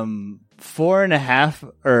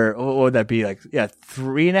 4.5, or what would that be,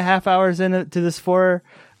 3.5 hours into this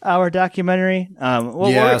 4-hour documentary.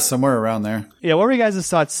 Somewhere around there. Yeah. What were you guys'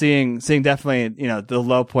 thoughts seeing definitely, the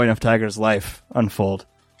low point of Tiger's life unfold?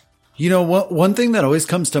 One thing that always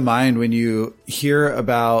comes to mind when you hear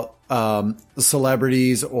about,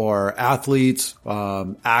 celebrities or athletes,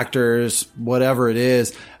 actors, whatever it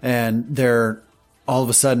is, and they're all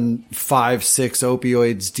of a sudden 5-6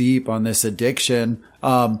 opioids deep on this addiction,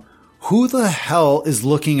 who the hell is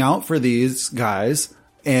looking out for these guys,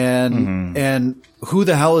 and who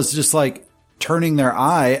the hell is just like turning their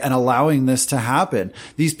eye and allowing this to happen?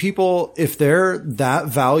 These people, if they're that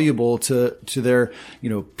valuable to their,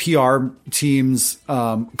 PR teams,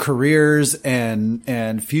 careers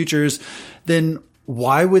and futures, then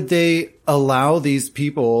why would they allow these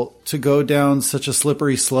people to go down such a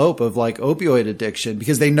slippery slope of like opioid addiction?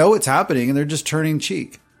 Because they know it's happening and they're just turning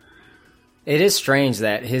cheek. It is strange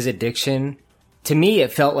that his addiction, to me,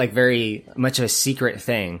 it felt like very much a secret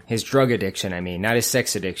thing. His drug addiction, not his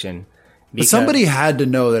sex addiction. But somebody had to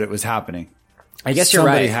know that it was happening. I guess you're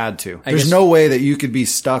right. Somebody had to. There's no way that you could be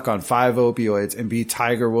stuck on 5 opioids and be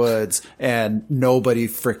Tiger Woods and nobody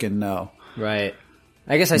freaking know. Right.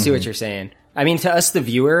 I guess I see what you're saying. To us, the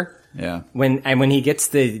viewer, yeah. When he gets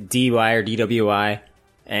the DUI or DWI,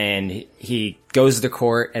 and he goes to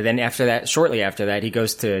court, and then shortly after that, he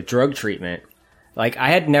goes to drug treatment. Like, I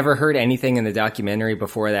had never heard anything in the documentary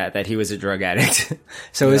before that he was a drug addict.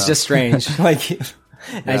 So it was just strange.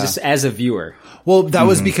 As a viewer. Well, that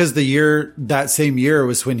was because that same year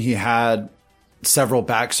was when he had several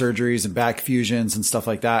back surgeries and back fusions and stuff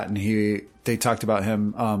like that. And they talked about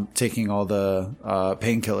him, taking all the,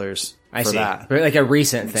 painkillers. I see. That. But like a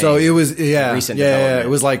recent thing. So it was, recent It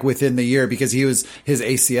was like within the year, because his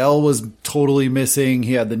ACL was totally missing.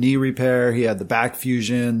 He had the knee repair. He had the back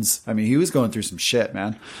fusions. He was going through some shit,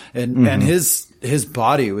 man. And his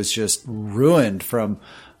body was just ruined from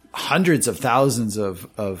hundreds of thousands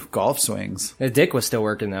of golf swings. The dick was still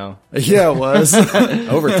working though. Yeah, it was.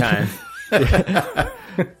 Overtime.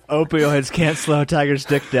 Opioids can't slow Tiger's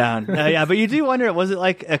dick down. But you do wonder, was it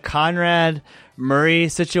like a Conrad Murray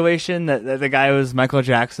situation that the guy was Michael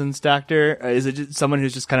Jackson's doctor? Is it just someone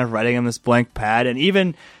who's just kind of writing him this blank pad? And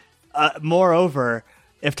even moreover,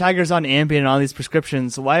 if Tiger's on Ambien and all these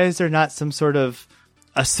prescriptions, why is there not some sort of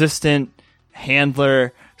assistant,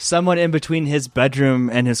 handler, someone in between his bedroom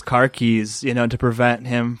and his car keys, to prevent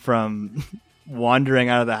him from wandering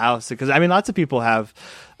out of the house. Because I mean, lots of people have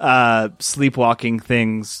sleepwalking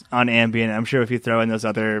things on Ambien. I'm sure if you throw in those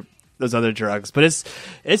other drugs, but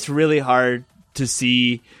it's really hard to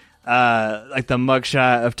see like the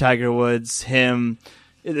mugshot of Tiger Woods. Him,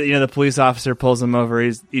 the police officer pulls him over.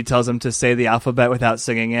 He tells him to say the alphabet without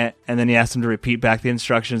singing it, and then he asks him to repeat back the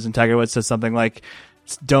instructions. And Tiger Woods says something like,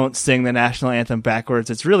 "Don't sing the national anthem backwards."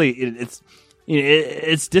 It's really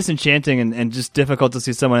it's disenchanting and just difficult to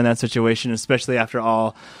see someone in that situation, especially after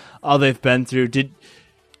all they've been through.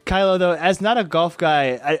 Kylo, though, as not a golf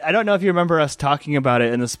guy, I don't know if you remember us talking about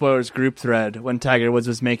it in the Spoilers group thread when Tiger Woods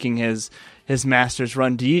was making his Masters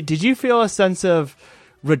run. Did you feel a sense of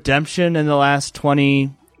redemption in the last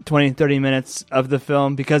 20, 30 minutes of the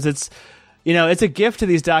film? Because it's a gift to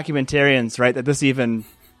these documentarians, right, that this even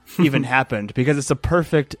happened, because it's a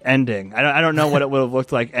perfect ending. I don't know what it would have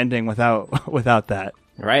looked like ending without that.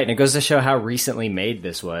 Right, and it goes to show how recently made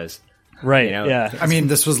this was. Right, yeah. I mean,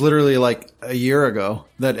 this was literally like a year ago.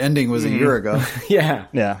 That ending was a year ago. Yeah.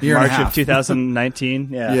 March of 2019.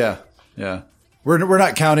 Yeah. We're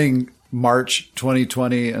not counting March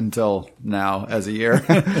 2020 until now as a year.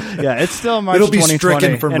 Yeah, it's still March. It'll be 2020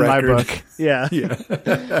 stricken from in record. my book.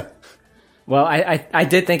 Yeah. Well, I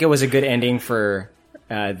did think it was a good ending for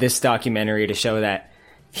this documentary to show that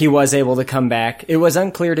he was able to come back. It was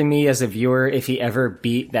unclear to me as a viewer if he ever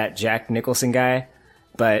beat that Jack Nicholson guy,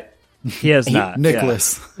 but he has not.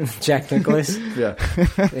 Nicholas. Yeah. Jack Nicholas? Yeah.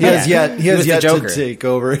 He has yet to take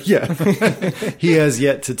over. Yeah. He has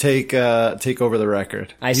yet to take over the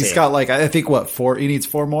record. He's got I think he needs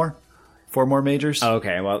 4 more? 4 more majors? Oh,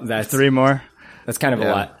 okay, well that's 3 more. That's kind of a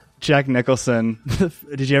lot. Jack Nicholson.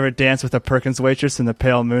 Did you ever dance with a Perkins waitress in the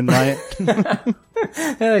pale moonlight?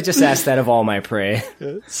 I just asked that of all my prey.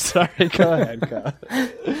 Sorry, go ahead. Go.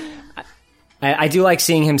 I do like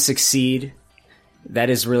seeing him succeed.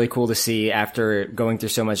 That is really cool to see after going through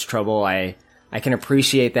so much trouble. I can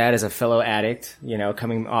appreciate that as a fellow addict,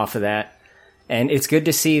 coming off of that. And it's good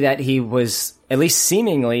to see that he was at least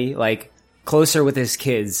seemingly closer with his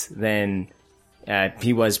kids than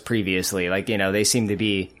he was previously. They seem to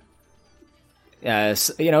be,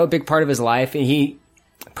 a big part of his life. And he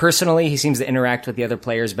seems to interact with the other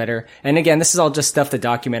players better. And again, this is all just stuff the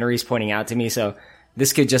documentary is pointing out to me. So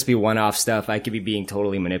this could just be one-off stuff. I could be being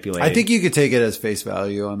totally manipulated. I think you could take it as face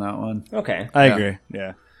value on that one. Okay. I agree.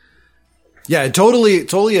 Yeah. Yeah,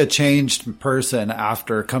 totally a changed person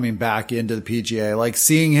after coming back into the PGA.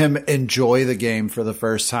 Seeing him enjoy the game for the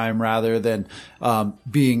first time rather than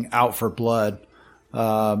being out for blood.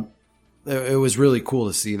 It was really cool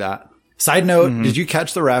to see that. Side note, Did you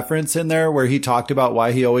catch the reference in there where he talked about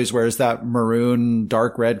why he always wears that maroon,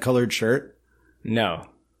 dark red colored shirt? No.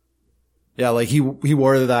 Yeah, he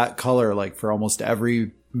wore that color for almost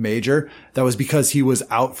every major. That was because he was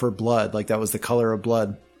out for blood. That was the color of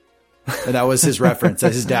blood. And that was his reference.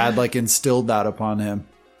 That his dad instilled that upon him.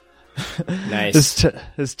 Nice.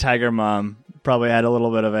 His Tiger mom probably had a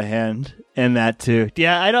little bit of a hand in that too.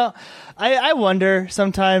 Yeah, I wonder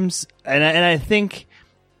sometimes, and I think,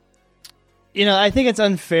 I think it's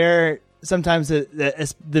unfair sometimes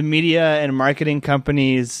that the media and marketing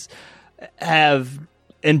companies have,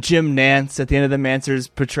 and Jim Nantz at the end of the Mansers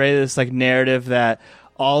portray this narrative that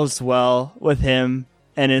all's well with him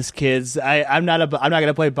and his kids. I'm not going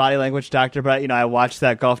to play body language doctor, but I watched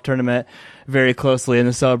that golf tournament very closely and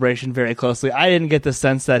the celebration very closely. I didn't get the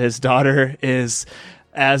sense that his daughter is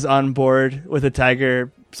as on board with the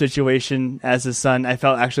Tiger situation as his son. I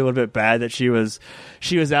felt actually a little bit bad that she was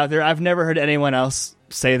out there. I've never heard anyone else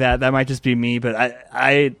say that. That might just be me, but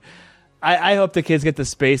I hope the kids get the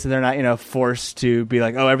space and they're not, forced to be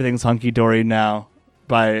like, oh, everything's hunky dory now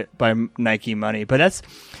by Nike money. But I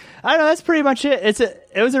don't know. That's pretty much it.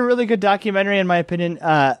 It was a really good documentary in my opinion.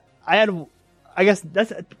 I don't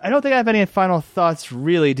think I have any final thoughts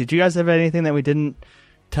really. Did you guys have anything that we didn't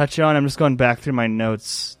touch on? I'm just going back through my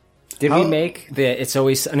notes. Did we make the It's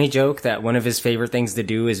Always Sunny joke that one of his favorite things to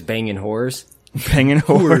do is banging whores? Banging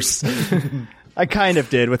whores. I kind of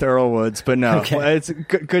did with Earl Woods, but no, it's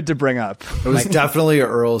good to bring up. It was definitely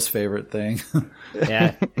Earl's favorite thing.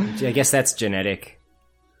 Yeah, I guess that's genetic.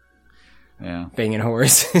 Yeah. Banging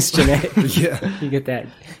whores is genetic. Yeah. You get that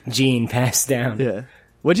gene passed down. Yeah.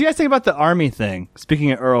 What do you guys think about the Army thing?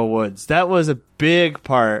 Speaking of Earl Woods, that was a big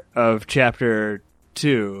part of Chapter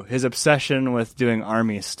 2, his obsession with doing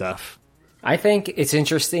Army stuff. I think it's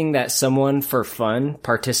interesting that someone for fun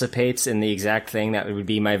participates in the exact thing that would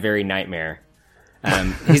be my very nightmare.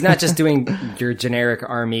 He's not just doing your generic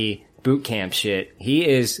Army boot camp shit. He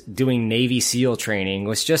is doing Navy SEAL training,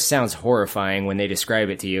 which just sounds horrifying when they describe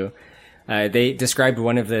it to you. They described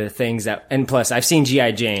one of the things that, and plus I've seen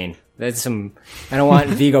G.I. Jane, That's some. I don't want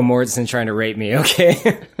Viggo Mortensen trying to rape me,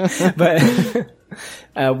 okay? But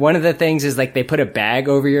one of the things is like they put a bag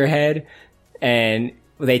over your head and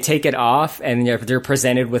they take it off, and they're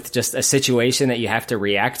presented with just a situation that you have to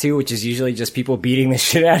react to, which is usually just people beating the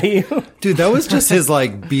shit out of you. Dude, that was just his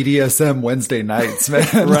like BDSM Wednesday nights,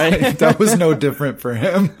 man. Right? Like, that was no different for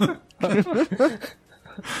him.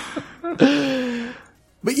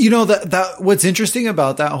 But you know, that what's interesting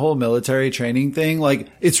about that whole military training thing, like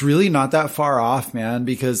it's really not that far off, man,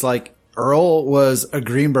 because like Earl was a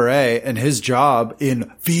Green Beret and his job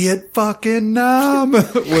in Viet fucking Nam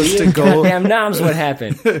was to go damn Nam's what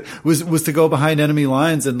happened. was to go behind enemy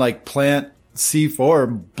lines and like plant C4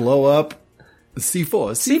 and blow up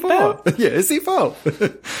C4. Yeah,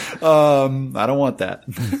 C4. I don't want that.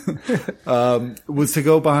 Was to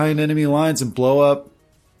go behind enemy lines and blow up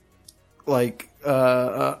like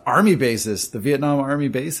army bases, the Vietnam army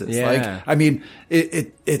bases. Yeah. Like, I mean,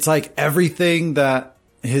 it's like everything that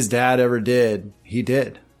his dad ever did, he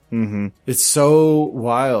did. Mm-hmm. It's so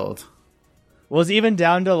wild. Well, it's even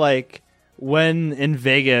down to like when in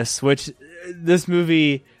Vegas, which this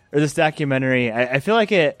movie or this documentary, I feel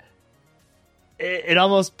like it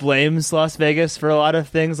almost blames Las Vegas for a lot of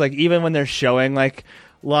things. Like even when they're showing like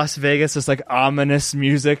Las Vegas, this like ominous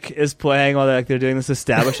music is playing while they're doing this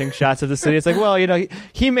establishing shots of the city. It's like, well, you know,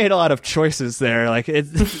 he made a lot of choices there. Like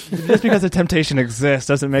just because the temptation exists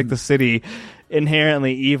doesn't make the city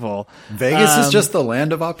inherently evil. Vegas is just the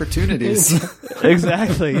land of opportunities.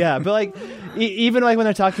 Exactly. Yeah. But like, even like when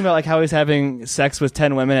they're talking about like how he's having sex with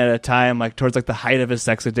 10 women at a time, like towards like the height of his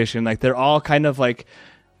sex addiction, like they're all kind of like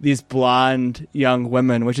these blonde young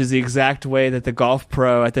women, which is the exact way that the golf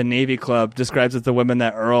pro at the Navy Club describes it, the women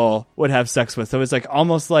that Earl would have sex with. So it's like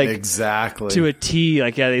almost like exactly to a T.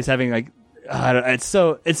 Like, yeah, he's having like, it's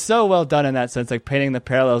so well done in that sense, like painting the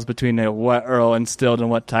parallels between what Earl instilled and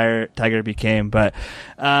what Tiger became. But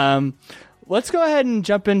let's go ahead and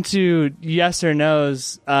jump into yes or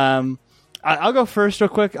no's. I'll go first real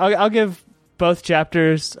quick. I'll give both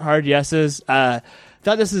chapters hard yeses.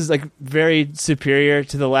 Thought this is like very superior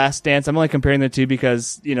to The Last Dance. I'm only comparing the two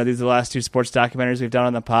because, you know, these are the last two sports documentaries we've done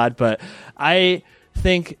on the pod, but I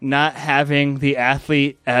think not having the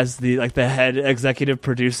athlete as the head executive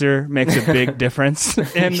producer makes a big difference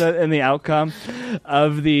in the outcome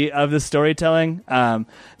of the storytelling.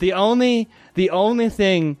 The only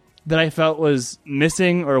thing that I felt was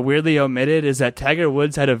missing or weirdly omitted is that Tiger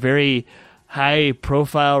Woods had a very high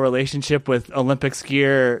profile relationship with Olympic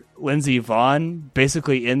skier Lindsey Vonn,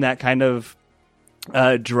 basically in that kind of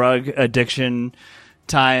drug addiction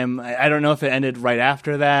time. I don't know if it ended right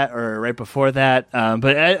after that or right before that,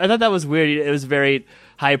 but I thought that was weird. It was a very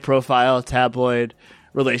high profile tabloid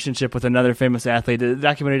relationship with another famous athlete. The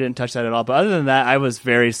documentary didn't touch that at all, but other than that, I was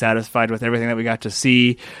very satisfied with everything that we got to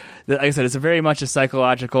see. Like I said, it's a very much a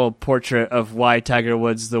psychological portrait of why Tiger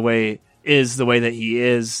Woods the way that he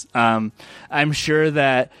is. I'm sure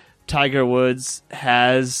that Tiger Woods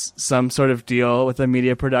has some sort of deal with a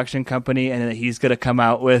media production company and that he's going to come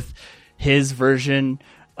out with his version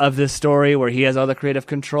of this story where he has all the creative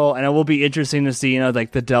control. And it will be interesting to see, you know,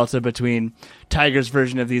 like the delta between Tiger's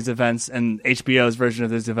version of these events and HBO's version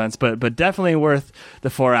of these events, but definitely worth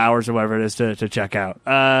the 4 hours or whatever it is to check out.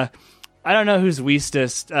 I don't know who's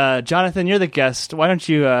weastest. Jonathan, you're the guest. Why don't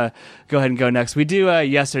you go ahead and go next? We do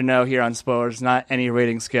yes or no here on Spoilers, not any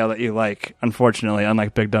rating scale that you like, unfortunately,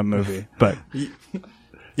 unlike Big Dumb Movie. But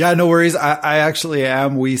yeah, no worries. I actually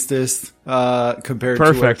am weastest compared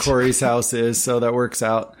to where Corey's house is, so that works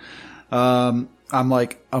out. I'm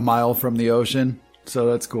like a mile from the ocean,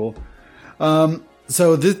 so that's cool.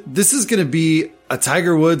 So this is going to be a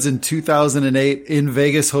Tiger Woods in 2008 in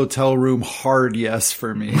Vegas hotel room hard yes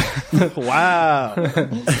for me. Wow.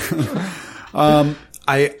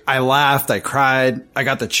 I laughed, I cried, I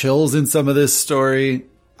got the chills in some of this story.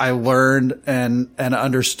 I learned and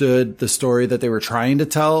understood the story that they were trying to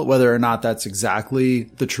tell. Whether or not that's exactly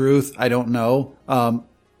the truth, I don't know.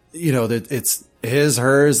 You know, that it's his,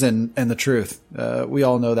 hers, and the truth. We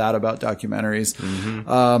all know that about documentaries.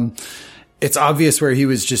 Mm-hmm. It's obvious where he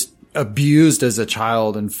was just abused as a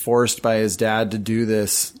child and forced by his dad to do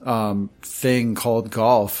this thing called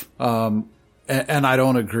golf. And I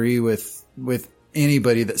don't agree with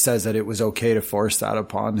anybody that says that it was okay to force that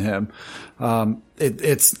upon him.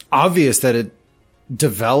 It's obvious that it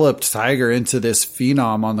developed Tiger into this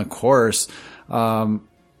phenom on the course.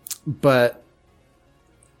 But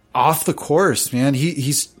off the course, man,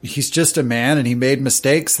 he's just a man, and he made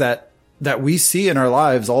mistakes that we see in our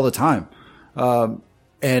lives all the time.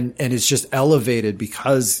 And it's just elevated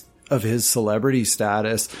because of his celebrity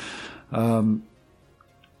status.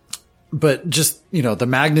 but just, the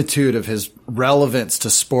magnitude of his relevance to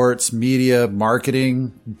sports, media,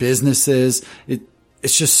 marketing, businesses,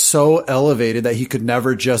 it's just so elevated that he could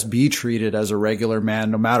never just be treated as a regular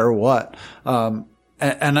man, no matter what. And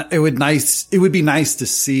it would be nice to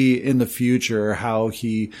see in the future how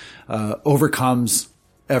he, overcomes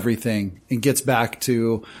everything and gets back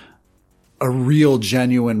to a real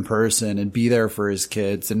genuine person and be there for his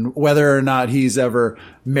kids. And whether or not he's ever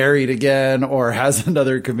married again or has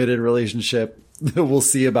another committed relationship, we'll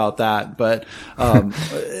see about that. But,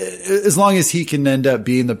 as long as he can end up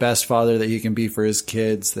being the best father that he can be for his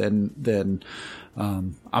kids, then,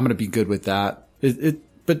 I'm going to be good with that.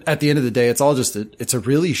 But at the end of the day, it's all just it's a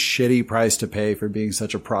really shitty price to pay for being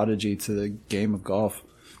such a prodigy to the game of golf.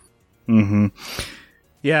 Mm-hmm.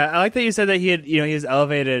 Yeah, I like that you said that he was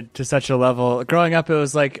elevated to such a level. Growing up, it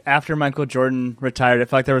was like after Michael Jordan retired, I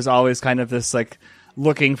felt like there was always kind of this like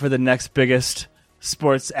looking for the next biggest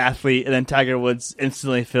sports athlete, and then Tiger Woods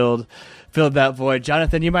instantly filled that void.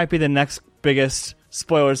 Jonathan, you might be the next biggest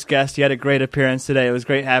Spoilers guest. You had a great appearance today. It was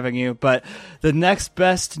great having you. But the next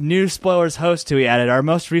best new Spoilers host who we added, our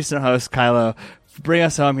most recent host, Kylo, bring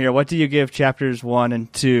us home here. What do you give chapters 1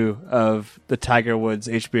 and 2 of the Tiger Woods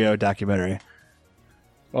HBO documentary?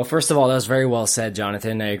 Well, first of all, that was very well said,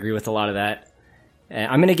 Jonathan. I agree with a lot of that.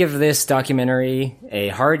 I'm going to give this documentary a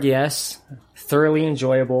hard yes, thoroughly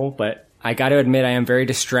enjoyable, but I got to admit I am very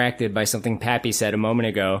distracted by something Pappy said a moment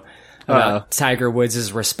ago about Tiger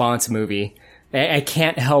Woods' response movie. I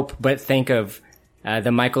can't help but think of the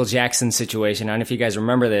Michael Jackson situation. I don't know if you guys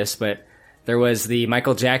remember this, but there was the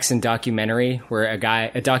Michael Jackson documentary where a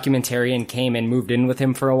documentarian came and moved in with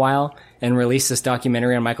him for a while and released this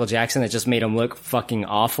documentary on Michael Jackson that just made him look fucking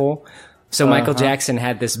awful. So Michael Jackson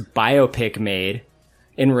had this biopic made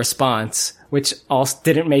in response, which also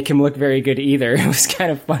didn't make him look very good either. It was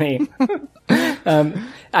kind of funny.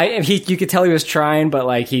 You could tell he was trying, but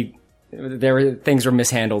like things were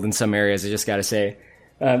mishandled in some areas, I just gotta say.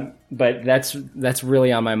 But that's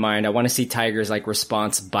really on my mind. I want to see Tiger's like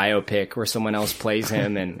response biopic where someone else plays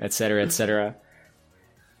him and et cetera, et cetera.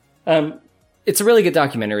 It's a really good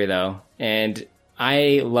documentary though. And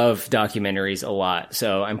I love documentaries a lot.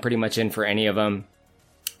 So I'm pretty much in for any of them.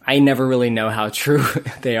 I never really know how true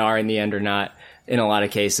they are in the end or not in a lot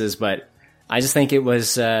of cases, but I just think it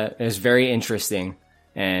was very interesting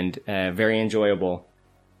and very enjoyable.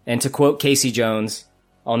 And to quote Casey Jones,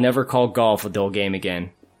 I'll never call golf a dull game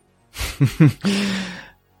again.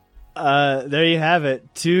 There you have it.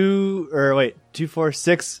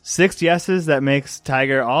 6 yeses. That makes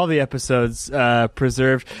Tiger all the episodes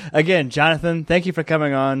preserved. Again, Jonathan, thank you for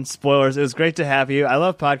coming on Spoilers. It was great to have you. I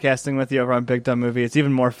love podcasting with you over on Big Dumb Movie. It's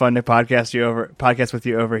even more fun to podcast with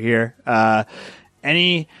you over here.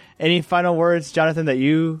 Any final words, Jonathan, that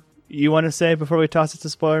you want to say before we toss it to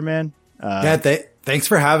Spoiler Man? Thanks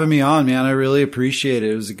for having me on, man. I really appreciate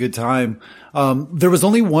it. It was a good time. There was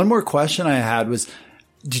only one more question I had was,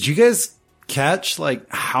 did you guys catch like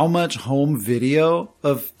how much home video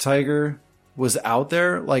of Tiger was out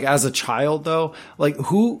there? Like as a child though, like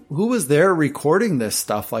who was there recording this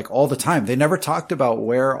stuff like all the time? They never talked about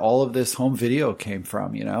where all of this home video came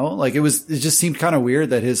from, like it just seemed kind of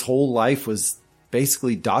weird that his whole life was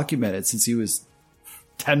basically documented since he was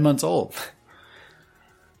 10 months old.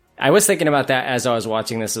 I was thinking about that as I was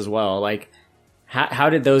watching this as well. Like,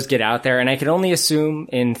 how did those get out there? And I could only assume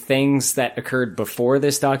in things that occurred before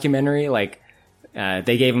this documentary, like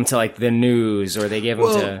they gave them to like the news, or they gave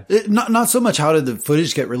them to not so much how did the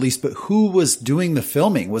footage get released, but who was doing the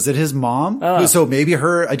filming? Was it his mom? So maybe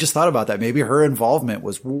I just thought about that. Maybe her involvement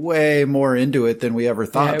was way more into it than we ever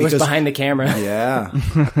thought. Yeah, it was behind the camera. Yeah.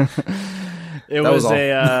 It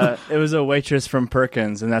was a waitress from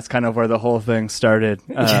Perkins, and that's kind of where the whole thing started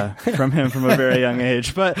from him from a very young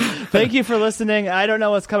age. But thank you for listening. I don't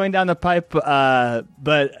know what's coming down the pipe, but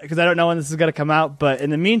because I don't know when this is going to come out. But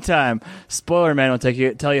in the meantime, Spoiler Man will tell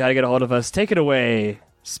you how to get a hold of us. Take it away,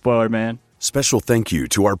 Spoiler Man. Special thank you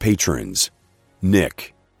to our patrons,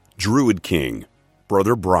 Nick, Druid King,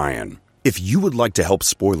 Brother Brian. If you would like to help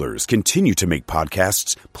Spoilers continue to make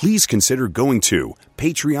podcasts, please consider going to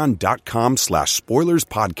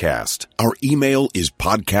patreon.com/spoilerspodcast. Our email is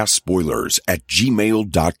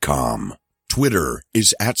podcastspoilers@gmail.com. Twitter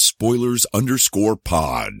is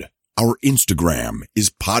 @spoilers_pod. Our Instagram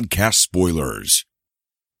is podcast spoilers.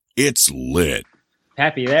 It's lit.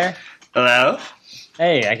 Pappy, there? Hello?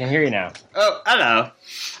 Hey, I can hear you now. Oh, hello.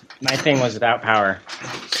 My thing was without power.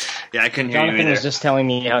 Yeah, I couldn't hear you either. Jonathan was just telling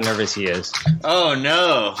me how nervous he is. Oh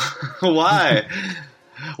no! Why?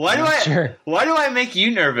 Why do I make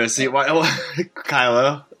you nervous? Why,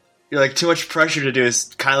 Kylo? You're like too much pressure to do a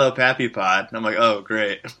Kylo Pappy pod. And I'm like, oh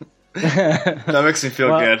great. That makes me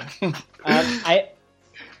feel good.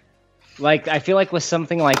 I feel like with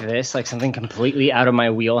something like this, like something completely out of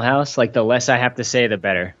my wheelhouse, like the less I have to say, the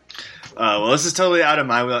better. Well, this is totally out of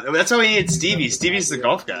my wheelhouse. That's why we need Stevie. Stevie's the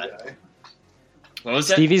golf guy. What was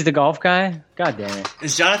that? Stevie's the golf guy? God damn it.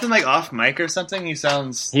 Is Jonathan like off mic or something? He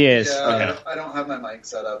sounds... He is. Yeah, I don't have my mic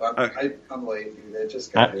set up. I'm late, dude. I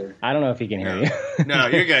just got here. I don't know if he can hear you. No,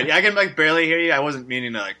 you're good. I can like barely hear you. I wasn't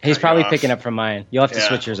meaning to like... He's probably picking up from mine. You'll have to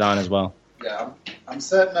switch yours on as well. Yeah, I'm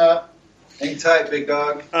setting up. Hang tight, big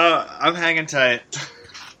dog. I'm hanging tight.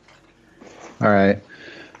 All right.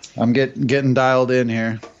 I'm getting dialed in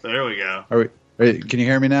here. There we go. Can you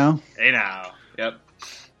hear me now? Hey now. Yep.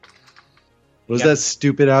 Was that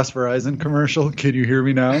stupid ass Verizon commercial? Can you hear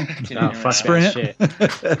me now? Fuck Sprint.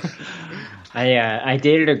 that shit. I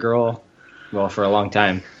dated a girl, for a long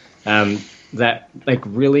time, that like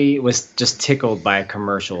really was just tickled by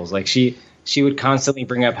commercials. Like she would constantly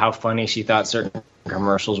bring up how funny she thought certain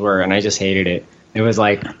commercials were, and I just hated it. It was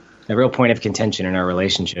like a real point of contention in our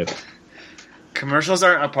relationship. Commercials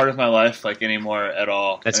aren't a part of my life like anymore at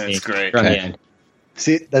all. That's me. It's great. From the end.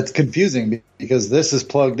 See, that's confusing because this is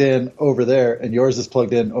plugged in over there and yours is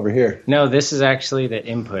plugged in over here. No, this is actually the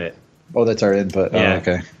input. Oh, that's our input. Yeah. Oh,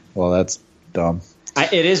 okay. Well, that's dumb.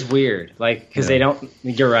 It is weird, like, because they don't.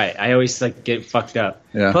 You're right. I always like get fucked up.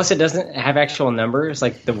 Yeah. Plus, it doesn't have actual numbers.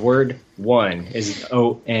 Like the word one is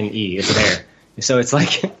ONE. It's there, so it's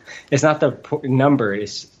like it's not the number.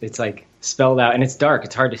 It's like spelled out, and it's dark.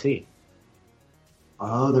 It's hard to see.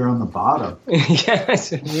 Oh, they're on the bottom. Yeah, that's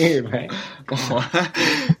weird, right?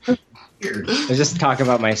 Weird. I was just talking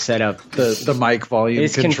about my setup. The mic volume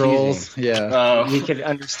It's controls. confusing. Yeah. We could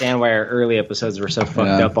understand why our early episodes were so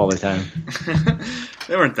fucked up all the time.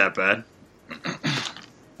 They weren't that bad.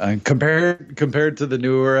 Compared to the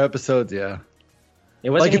newer episodes, yeah. It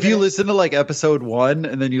wasn't like if you listen to like episode 1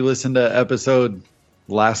 and then you listen to episode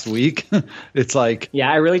last week, it's like...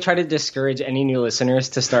 Yeah, I really try to discourage any new listeners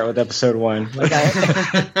to start with episode 1. Like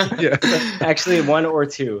Yeah. Actually, 1 or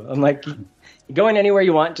 2. I'm like, go in anywhere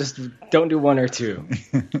you want, just don't do 1 or 2.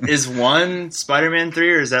 Is 1 Spider-Man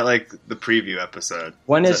 3 or is that like the preview episode?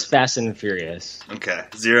 1 is Fast and Furious. Okay.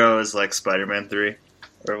 0 is like Spider-Man 3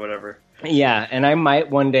 or whatever. Yeah, and I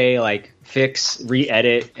might one day like fix,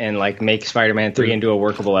 re-edit, and like make Spider-Man 3 into a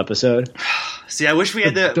workable episode. See, I wish we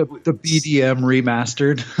had the BDM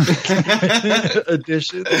remastered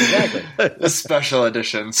edition. Exactly. The special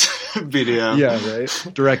editions. BDM. Yeah,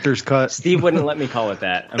 right. Director's cut. Steve wouldn't let me call it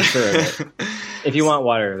that. I'm sure of it. If you want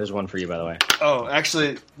water, there's one for you, by the way. Oh,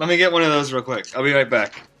 actually, let me get one of those real quick. I'll be right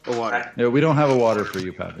back. The water. Yeah, we don't have a water for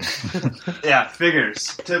you, Pappy. Yeah,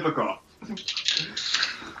 figures. Typical.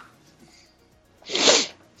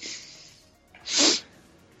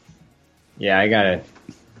 Yeah, I gotta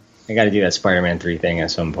do that Spider-Man 3 thing at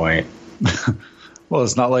some point. Well,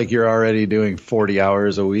 it's not like you're already doing 40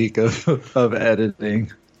 hours a week of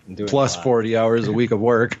editing, plus 40 hours a week of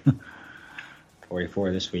work.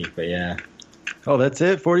 44 this week, but yeah. Oh, that's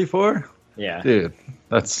it? 44? Yeah. Dude,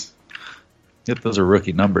 those are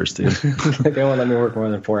rookie numbers, dude. They won't let me work more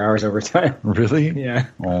than 4 hours overtime. Really? Yeah.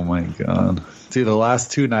 Oh my God. See, the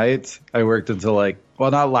last 2 nights I worked until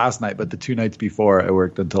not last night, but the 2 nights before I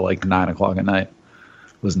worked until 9 o'clock at night.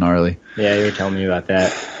 It was gnarly. Yeah, you were telling me about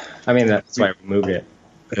that. I mean, that's why I moved it.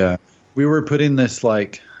 Yeah. We were putting this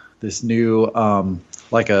new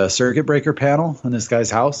a circuit breaker panel in this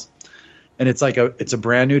guy's house. And it's a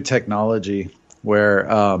brand new technology where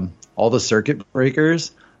all the circuit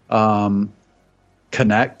breakers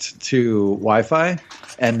connect to Wi-Fi,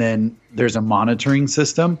 and then there's a monitoring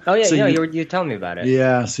system. Oh yeah, so you were telling me about it.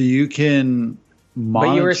 Yeah, so you can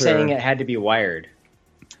monitor. But you were saying it had to be wired.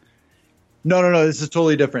 No, this is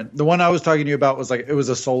totally different. The one I was talking to you about was it was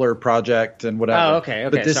a solar project and whatever. Oh, okay.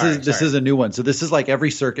 But this is a new one. So this is like every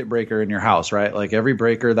circuit breaker in your house, right? Like every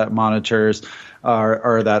breaker that monitors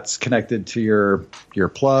or that's connected to your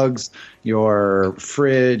plugs, your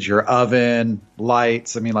fridge, your oven,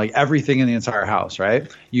 lights. I mean, like everything in the entire house,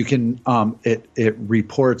 right? You can it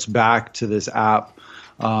reports back to this app,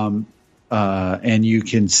 and you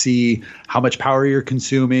can see how much power you're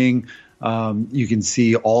consuming. You can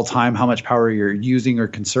see all time how much power you're using or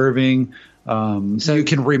conserving. So you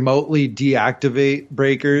can remotely deactivate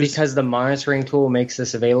breakers. Because the monitoring tool makes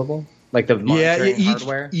this available? Like the monitoring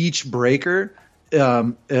hardware? Each breaker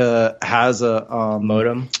has a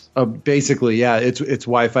modem? Basically, yeah, it's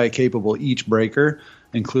Wi-Fi capable, each breaker,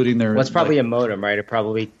 including their... Well, it's probably a modem, right? It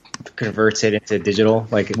probably converts it into digital.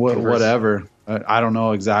 Like whatever. I don't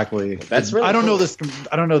know exactly. That's really I don't cool. know this.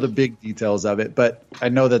 I don't know the big details of it, but I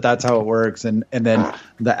know that that's how it works. And then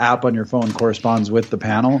the app on your phone corresponds with the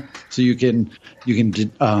panel, so you can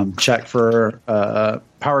check for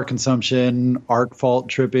power consumption, arc fault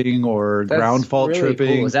tripping, or ground fault really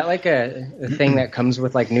tripping. Cool. Is that like a thing that comes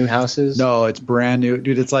with like new houses? No, it's brand new,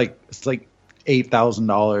 dude. It's like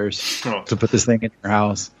 $8,000 to put this thing in your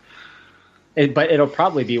house. But it'll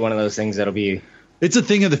probably be one of those things that'll be. It's a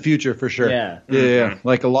thing of the future for sure. Yeah. Yeah.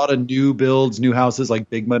 Like a lot of new builds, new houses,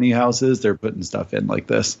 like big money houses, they're putting stuff in like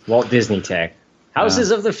this. Walt Disney tech.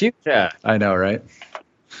 Houses of the future. I know, right?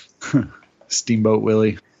 Steamboat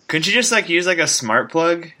Willie. Couldn't you just like use like a smart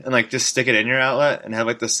plug and like just stick it in your outlet and have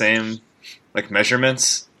like the same like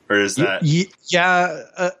measurements? Or is that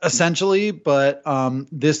essentially, but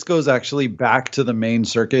this goes actually back to the main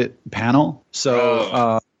circuit panel.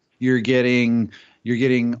 So you're getting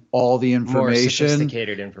all the information, more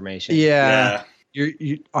sophisticated information. Yeah. You're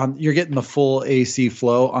getting the full AC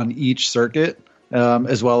flow on each circuit,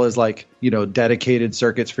 as well as like dedicated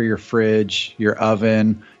circuits for your fridge, your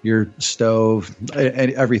oven, your stove,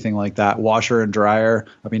 and everything like that. Washer and dryer.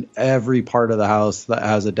 I mean, every part of the house that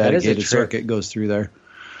has a dedicated circuit goes through there.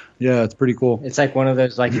 Yeah, it's pretty cool. It's like one of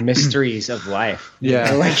those like mysteries of life.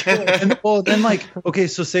 Yeah. Then like, okay,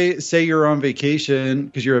 so say you're on vacation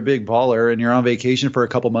because you're a big baller and you're on vacation for a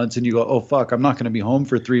couple months and you go, oh fuck, I'm not going to be home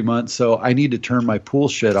for 3 months, so I need to turn my pool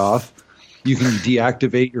shit off. You can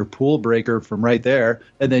deactivate your pool breaker from right there,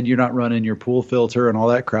 and then you're not running your pool filter and all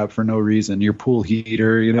that crap for no reason. Your pool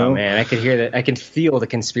heater, Oh man, I could hear that. I can feel the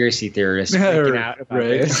conspiracy theorists freaking out about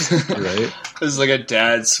this. Right. This is like a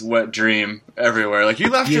dad's wet dream everywhere. Like, you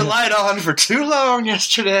left your light on for too long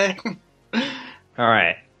yesterday. All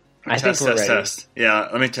right. I think we're ready. Test. Yeah,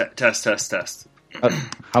 let me test. How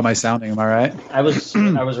am I sounding? Am I right? I was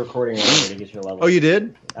recording earlier to get your level. Oh, you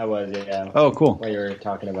did? I was, yeah. Oh, cool. While you were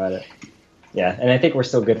talking about it. Yeah, and I think we're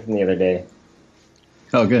still good from the other day.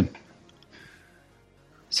 Oh, good.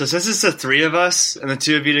 So since it's the three of us and the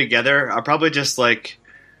two of you together, I'll probably just like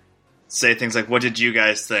say things like, what did you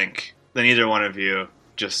guys think? Then either one of you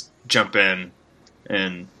just jump in.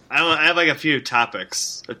 And I have like a few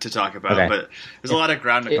topics to talk about, but there's a lot of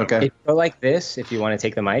ground to cover. Okay. Go like this if you want to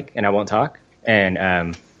take the mic, and I won't talk. And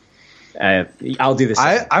I'll do this.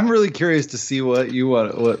 I'm really curious to see what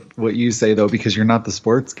you say though, because you're not the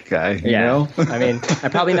sports guy. You know? I mean, I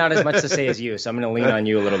probably not as much to say as you, so I'm going to lean on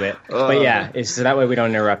you a little bit. But yeah, it's so that way we don't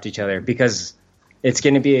interrupt each other, because it's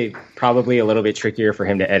going to be probably a little bit trickier for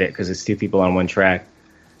him to edit because it's two people on one track.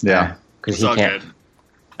 Yeah, because he can't. Good.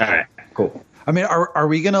 All right, cool. I mean, are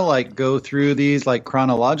we gonna like go through these like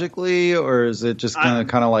chronologically, or is it just gonna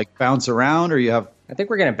kind of like bounce around, or you have? I think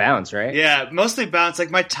we're going to bounce, right? Yeah, mostly bounce. Like,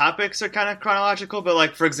 my topics are kind of chronological, but,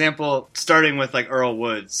 like, for example, starting with, like, Earl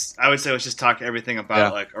Woods, I would say let's just talk everything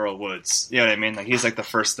about, like, Earl Woods. You know what I mean? Like, he's, like, the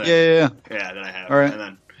first thing. Yeah, that I have. All right. And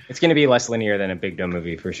then, it's going to be less linear than a Big Dumb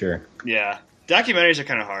Movie, for sure. Yeah. Documentaries are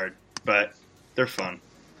kind of hard, but they're fun.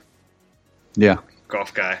 Yeah.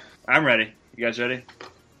 Golf guy. I'm ready. You guys ready?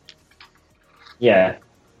 Yeah.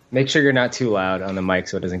 Make sure you're not too loud on the mic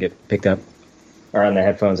so it doesn't get picked up. Or on the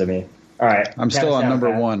headphones, I mean. All right. I'm still on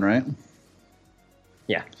number 1, right?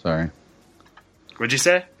 Yeah. Sorry. What'd you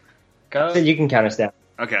say? Go. You can count us down.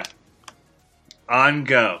 Okay. On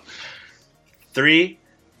go. 3,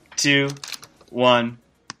 2, 1,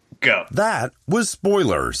 go. That was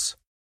Spoilers.